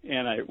day,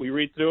 and we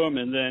read through them,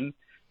 and then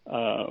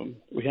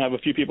we have a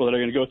few people that are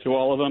going to go through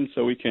all of them,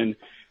 so we can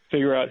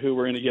figure out who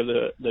we're going to give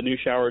the new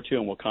shower to,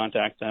 and we'll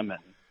contact them, and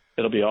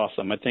it'll be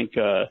awesome. I think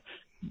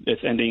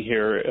it's ending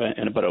here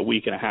in about a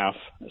week and a half,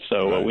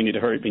 so we need to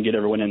hurry up and get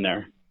everyone in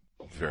there.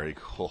 Very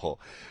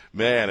cool.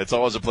 Man, it's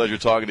always a pleasure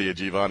talking to you,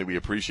 Giovanni. We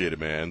appreciate it,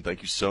 man.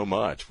 Thank you so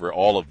much for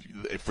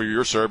for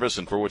your service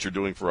and for what you're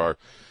doing for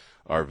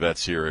our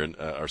vets here and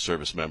our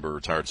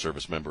retired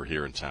service member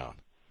here in town.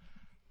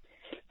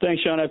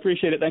 Thanks, Sean. I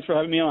appreciate it. Thanks for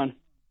having me on.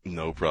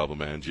 No problem,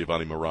 man.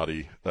 Giovanni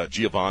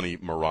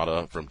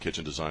Marotta from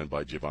Kitchen Design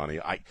by Giovanni.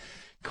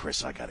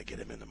 Chris, I got to get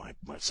him into my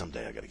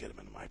someday. I got to get him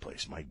into my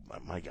place. I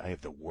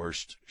have the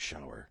worst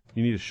shower.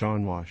 You need a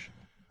Sean wash.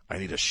 I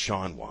need a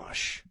Sean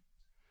wash,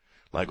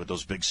 like with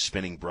those big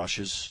spinning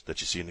brushes that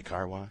you see in the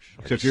car wash.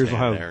 Except yours will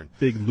have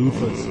big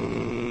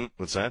loofahs.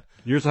 What's that?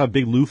 Yours will have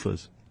big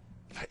loofahs.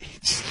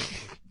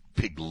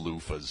 Big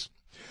loofahs.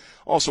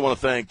 Also want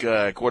to thank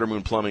Quarter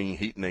Moon Plumbing,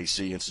 Heat and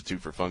AC,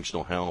 Institute for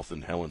Functional Health,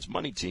 and Helen's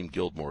Money Team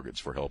Guild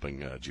Mortgage for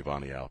helping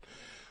Giovanni out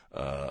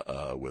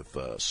with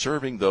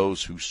serving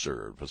those who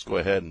serve. Let's go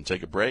ahead and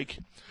take a break.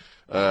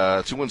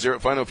 210,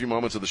 final few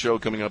moments of the show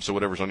coming up, so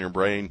whatever's on your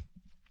brain.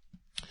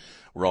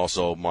 We're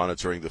also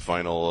monitoring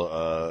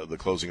the the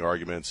closing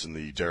arguments in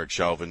the Derek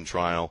Chauvin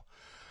trial.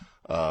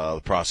 The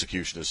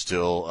prosecution is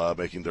still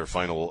making their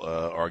final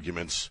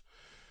arguments,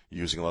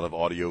 using a lot of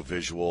audio,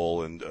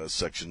 visual, and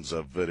sections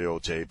of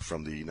videotape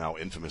from the now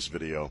infamous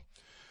video.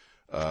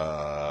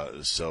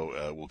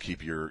 So we'll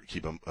keep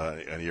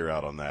an ear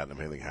out on that. If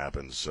anything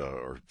happens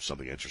or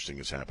something interesting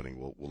is happening,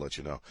 we'll let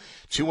you know.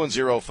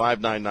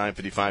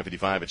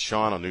 210-599-5555. It's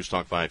Sean on News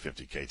Talk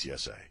 550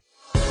 KTSA.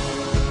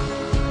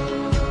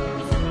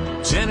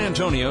 San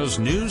Antonio's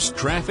news,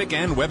 traffic,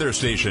 and weather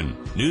station.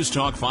 News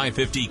Talk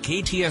 550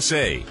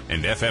 KTSA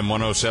and FM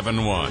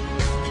 1071.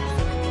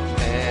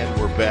 And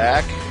we're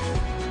back.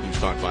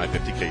 Talk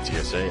 550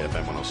 KTSA,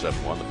 FM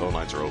 1071. The phone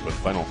lines are open.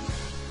 Final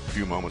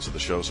few moments of the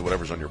show, so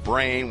whatever's on your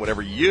brain,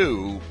 whatever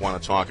you want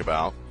to talk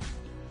about,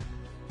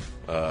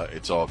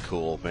 it's all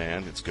cool,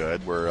 man. It's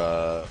good.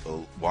 We're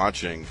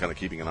watching, kind of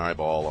keeping an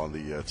eyeball on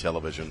the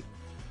television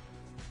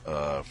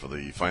for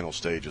the final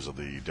stages of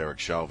the Derek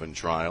Chauvin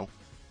trial.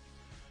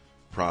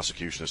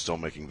 Prosecution is still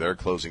making their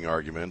closing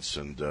arguments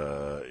and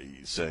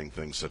saying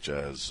things such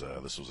as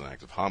this was an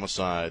act of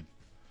homicide.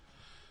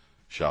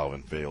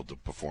 Chauvin failed to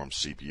perform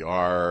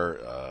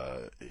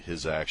CPR.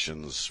 His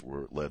actions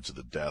led to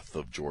the death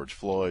of George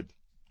Floyd.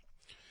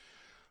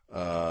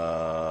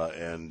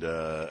 And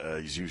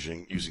he's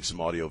using some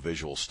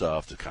audio-visual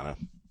stuff to kind of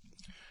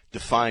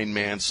define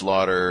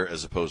manslaughter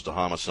as opposed to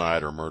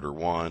homicide or murder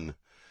one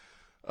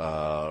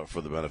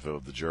for the benefit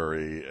of the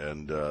jury.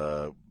 And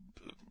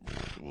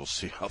we'll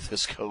see how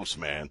this goes,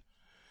 man.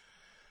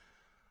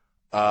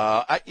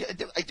 I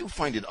do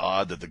find it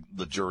odd that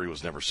the jury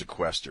was never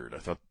sequestered. I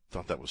thought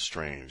that was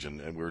strange.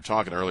 And we were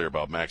talking earlier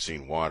about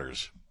Maxine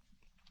Waters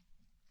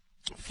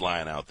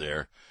flying out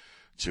there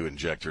to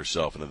inject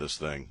herself into this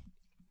thing,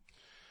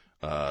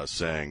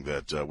 saying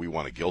that we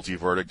want a guilty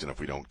verdict, and if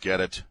we don't get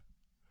it,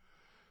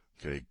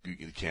 okay,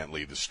 you can't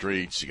leave the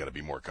streets. You got to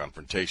be more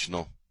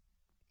confrontational.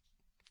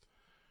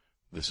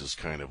 This is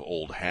kind of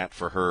old hat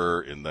for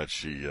her in that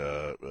she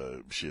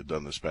had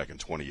done this back in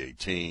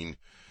 2018.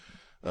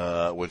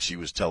 When she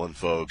was telling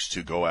folks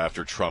to go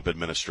after Trump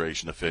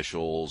administration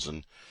officials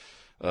and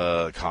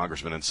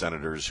congressmen and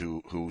senators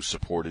who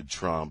supported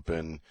Trump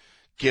and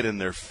get in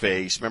their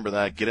face. Remember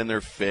that? Get in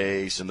their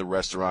face in the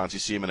restaurants. You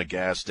see them in a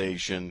gas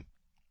station.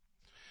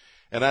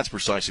 And that's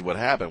precisely what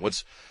happened.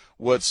 What's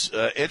What's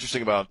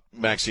interesting about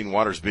Maxine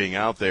Waters being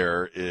out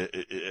there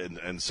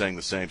and saying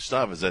the same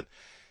stuff is that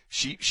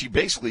she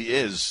basically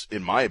is,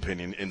 in my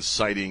opinion,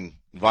 inciting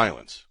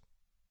violence,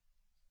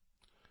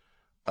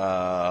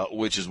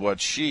 which is what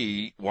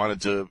she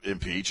wanted to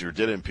impeach or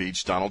did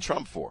impeach Donald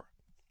Trump for,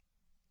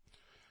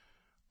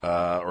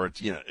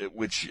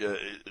 which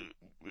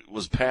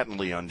was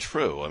patently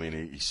untrue. I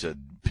mean, he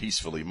said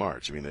peacefully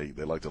march. I mean,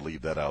 they like to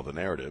leave that out of the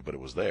narrative, but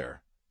it was there.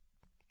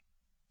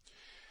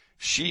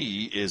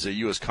 She is a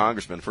U.S.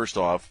 congressman, first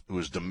off, who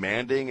is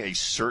demanding a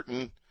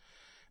certain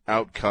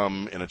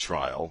outcome in a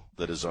trial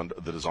that is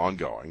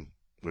ongoing,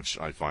 which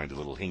I find a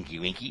little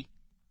hinky-winky.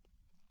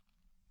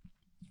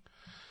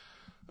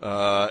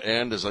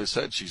 And as I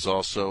said, she's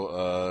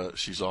also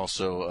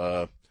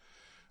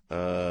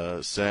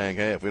saying,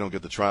 hey, if we don't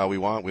get the trial we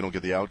want, we don't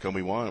get the outcome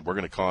we want, we're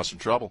going to cause some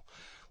trouble.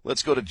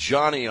 Let's go to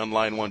Johnny on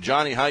line 1.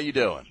 Johnny, how you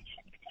doing?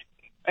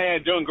 Hey,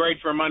 doing great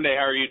for Monday.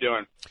 How are you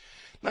doing?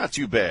 Not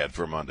too bad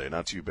for Monday.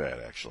 Not too bad,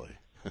 actually.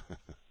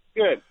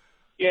 Good.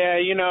 Yeah,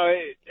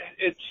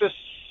 it's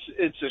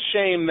a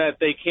shame that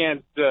they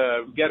can't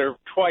get her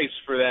twice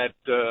for that,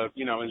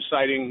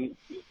 inciting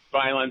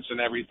violence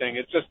and everything.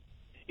 It's just,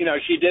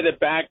 she did it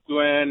back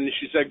when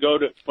she said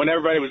when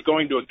everybody was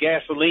going to a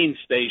gasoline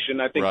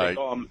station. I think They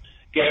call them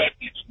gas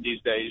stations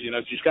these days.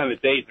 She's kind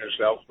of dating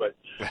herself. But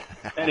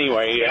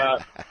anyway,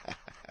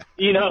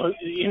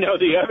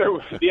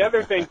 the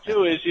other thing,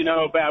 too, is,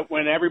 about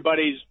when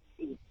everybody's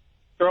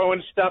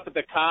throwing stuff at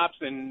the cops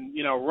and,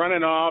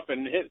 running off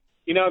and hit.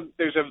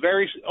 There's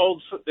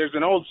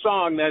an old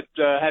song that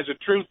has a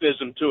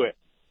truthism to it.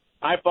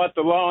 I fought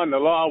the law and the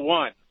law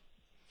won.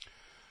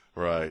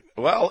 Right.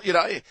 Well,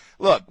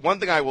 look, one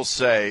thing I will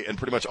say in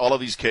pretty much all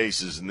of these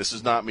cases, and this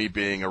is not me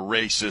being a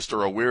racist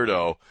or a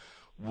weirdo,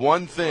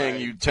 one thing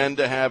you tend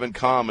to have in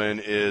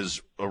common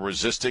is a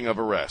resisting of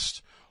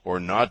arrest or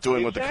not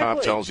doing what the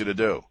cop tells you to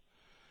do.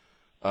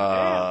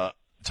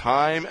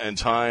 Time and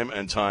time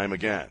and time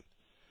again.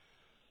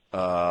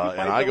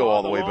 And I go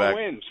all the way back.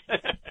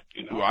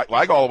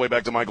 I go all the way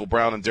back to Michael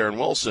Brown and Darren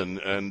Wilson,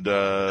 and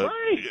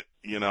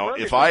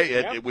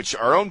which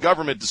our own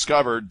government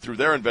discovered through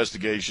their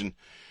investigation,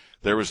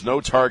 there was no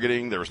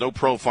targeting, there was no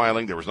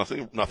profiling, there was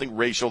nothing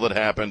racial that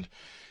happened,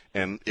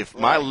 and if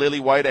my lily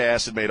white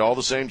ass had made all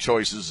the same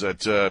choices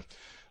that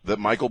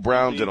Michael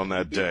Brown did on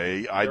that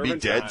day, I'd be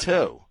dead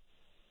too.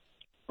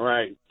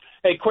 Right.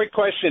 Hey, quick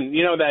question.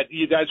 That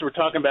you guys were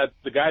talking about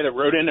the guy that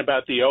wrote in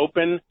about the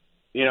Open.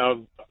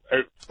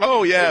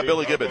 Oh yeah,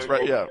 Billy Gibbons,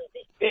 right? Yeah.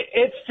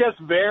 It's just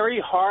very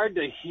hard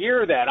to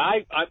hear that.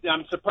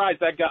 I'm surprised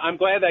that guy. I'm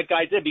glad that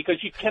guy did,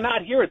 because you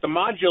cannot hear it. The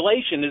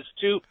modulation is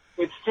too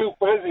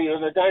fuzzy,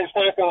 and the guy's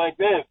talking like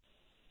this.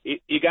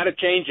 You got to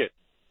change it.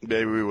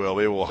 Maybe we will.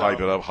 Maybe we'll hop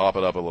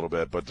it up a little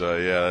bit. But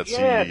let's see.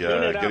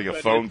 Getting a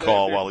phone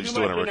call while he's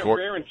doing a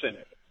record.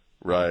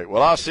 Right.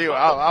 Well, I'll see.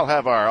 I'll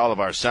have all of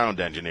our sound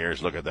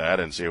engineers look at that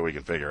and see what we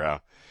can figure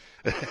out.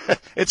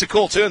 It's a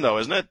cool tune, though,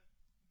 isn't it?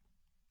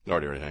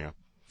 Already hang on.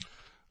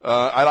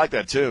 I like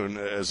that tune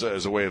as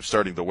a way of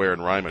starting the Ware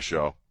and Rima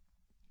show.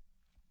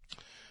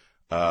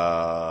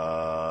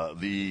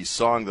 The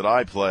song that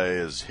I play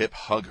is Hip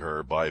Hug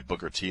Her by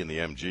Booker T and the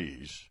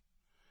MGs,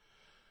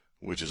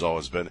 which has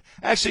always been,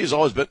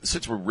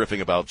 since we're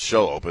riffing about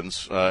show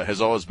opens, has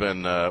always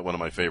been one of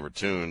my favorite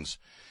tunes.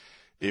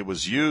 It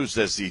was used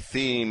as the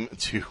theme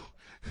to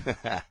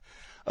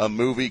a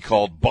movie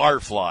called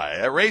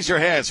Barfly. Raise your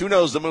hands. Who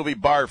knows the movie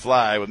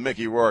Barfly with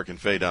Mickey Rourke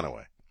and Faye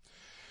Dunaway?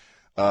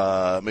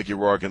 Mickey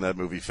Rourke in that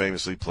movie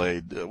famously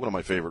played one of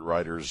my favorite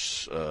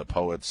writers,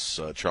 poets,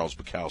 Charles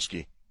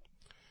Bukowski,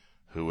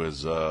 who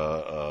is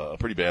a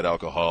pretty bad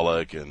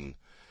alcoholic and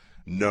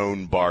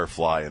known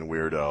barfly and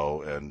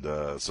weirdo. And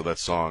so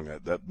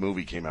that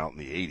movie came out in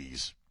the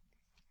 80s,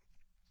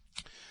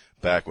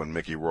 back when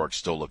Mickey Rourke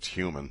still looked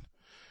human.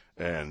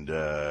 And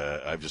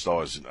I just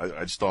thought it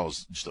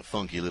was just a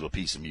funky little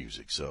piece of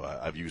music. So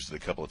I've used it a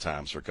couple of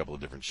times for a couple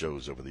of different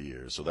shows over the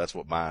years. So that's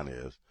what mine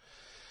is.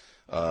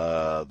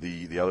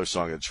 The other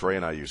song that Trey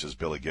and I use is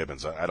Billy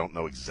Gibbons. I don't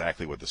know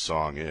exactly what the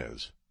song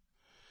is,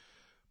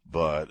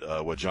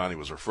 but what Johnny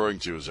was referring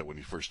to is that when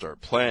you first start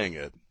playing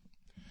it,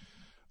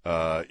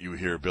 you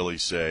hear Billy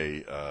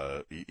say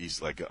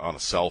he's like on a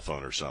cell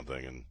phone or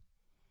something, and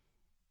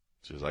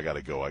says, "I got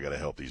to go. I got to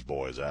help these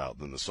boys out."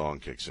 Then the song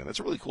kicks in. It's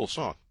a really cool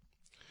song.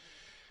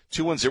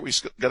 210. We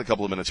got a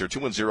couple of minutes here.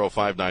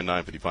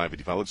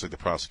 210-599-5555. Looks like the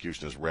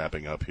prosecution is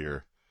wrapping up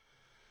here.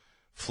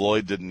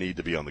 Floyd didn't need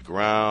to be on the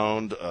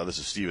ground. This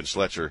is Stephen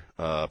Sletcher,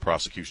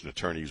 prosecution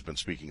attorney who's been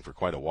speaking for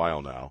quite a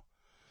while now.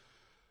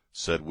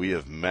 Said, we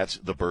have met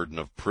the burden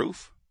of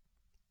proof.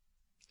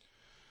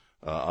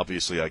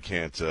 Obviously, I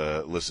can't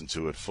listen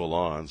to it full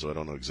on, so I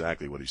don't know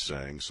exactly what he's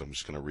saying, so I'm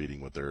just kind of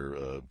reading what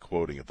they're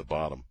quoting at the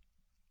bottom.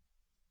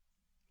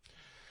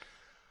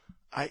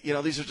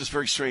 These are just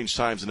very strange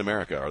times in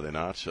America, are they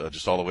not?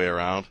 Just all the way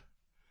around.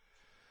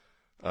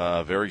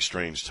 Very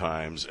strange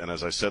times. And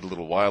as I said a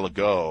little while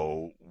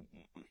ago,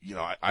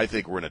 I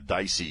think we're in a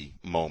dicey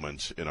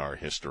moment in our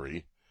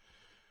history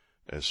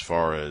as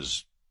far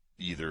as,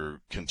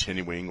 either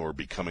continuing or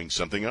becoming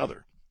something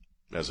other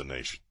as a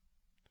nation.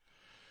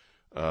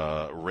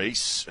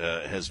 Race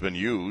has been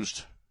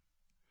used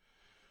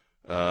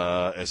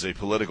as a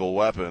political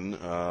weapon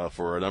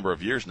for a number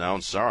of years now.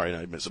 And sorry,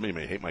 somebody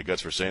may hate my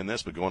guts for saying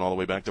this, but going all the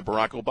way back to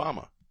Barack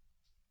Obama,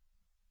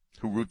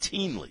 who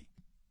routinely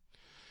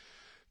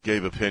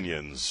gave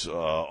opinions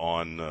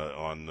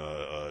on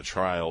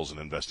trials and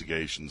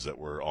investigations that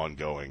were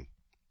ongoing.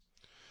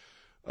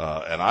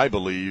 And I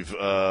believe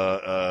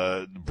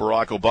Barack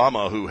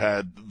Obama, who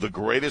had the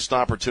greatest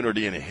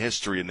opportunity in the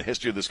history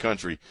of this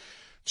country,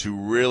 to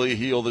really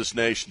heal this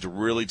nation, to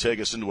really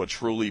take us into a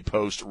truly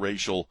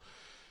post-racial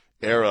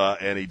era,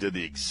 and he did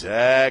the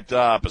exact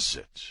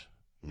opposite.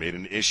 He made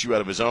an issue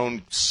out of his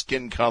own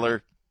skin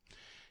color.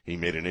 He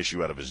made an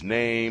issue out of his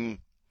name.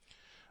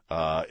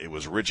 It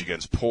was rich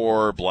against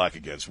poor, black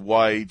against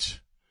white.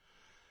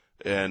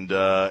 And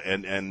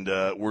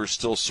we're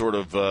still sort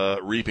of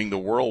reaping the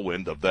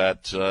whirlwind of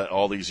that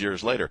all these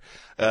years later.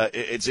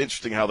 It's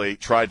interesting how they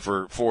tried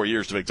for 4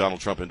 years to make Donald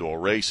Trump into a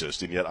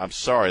racist, and yet, I'm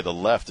sorry, the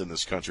left in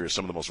this country are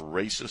some of the most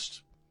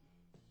racist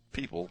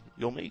people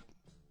you'll meet.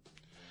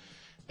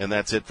 And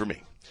that's it for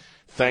me.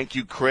 Thank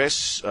you,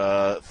 Chris.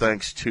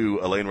 Thanks to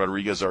Elaine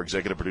Rodriguez, our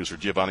executive producer,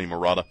 Giovanni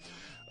Murata,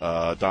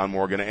 Don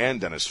Morgan,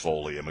 and Dennis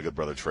Foley, and my good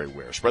brother Trey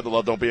Ware. Spread the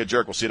love. Don't be a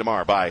jerk. We'll see you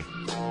tomorrow. Bye.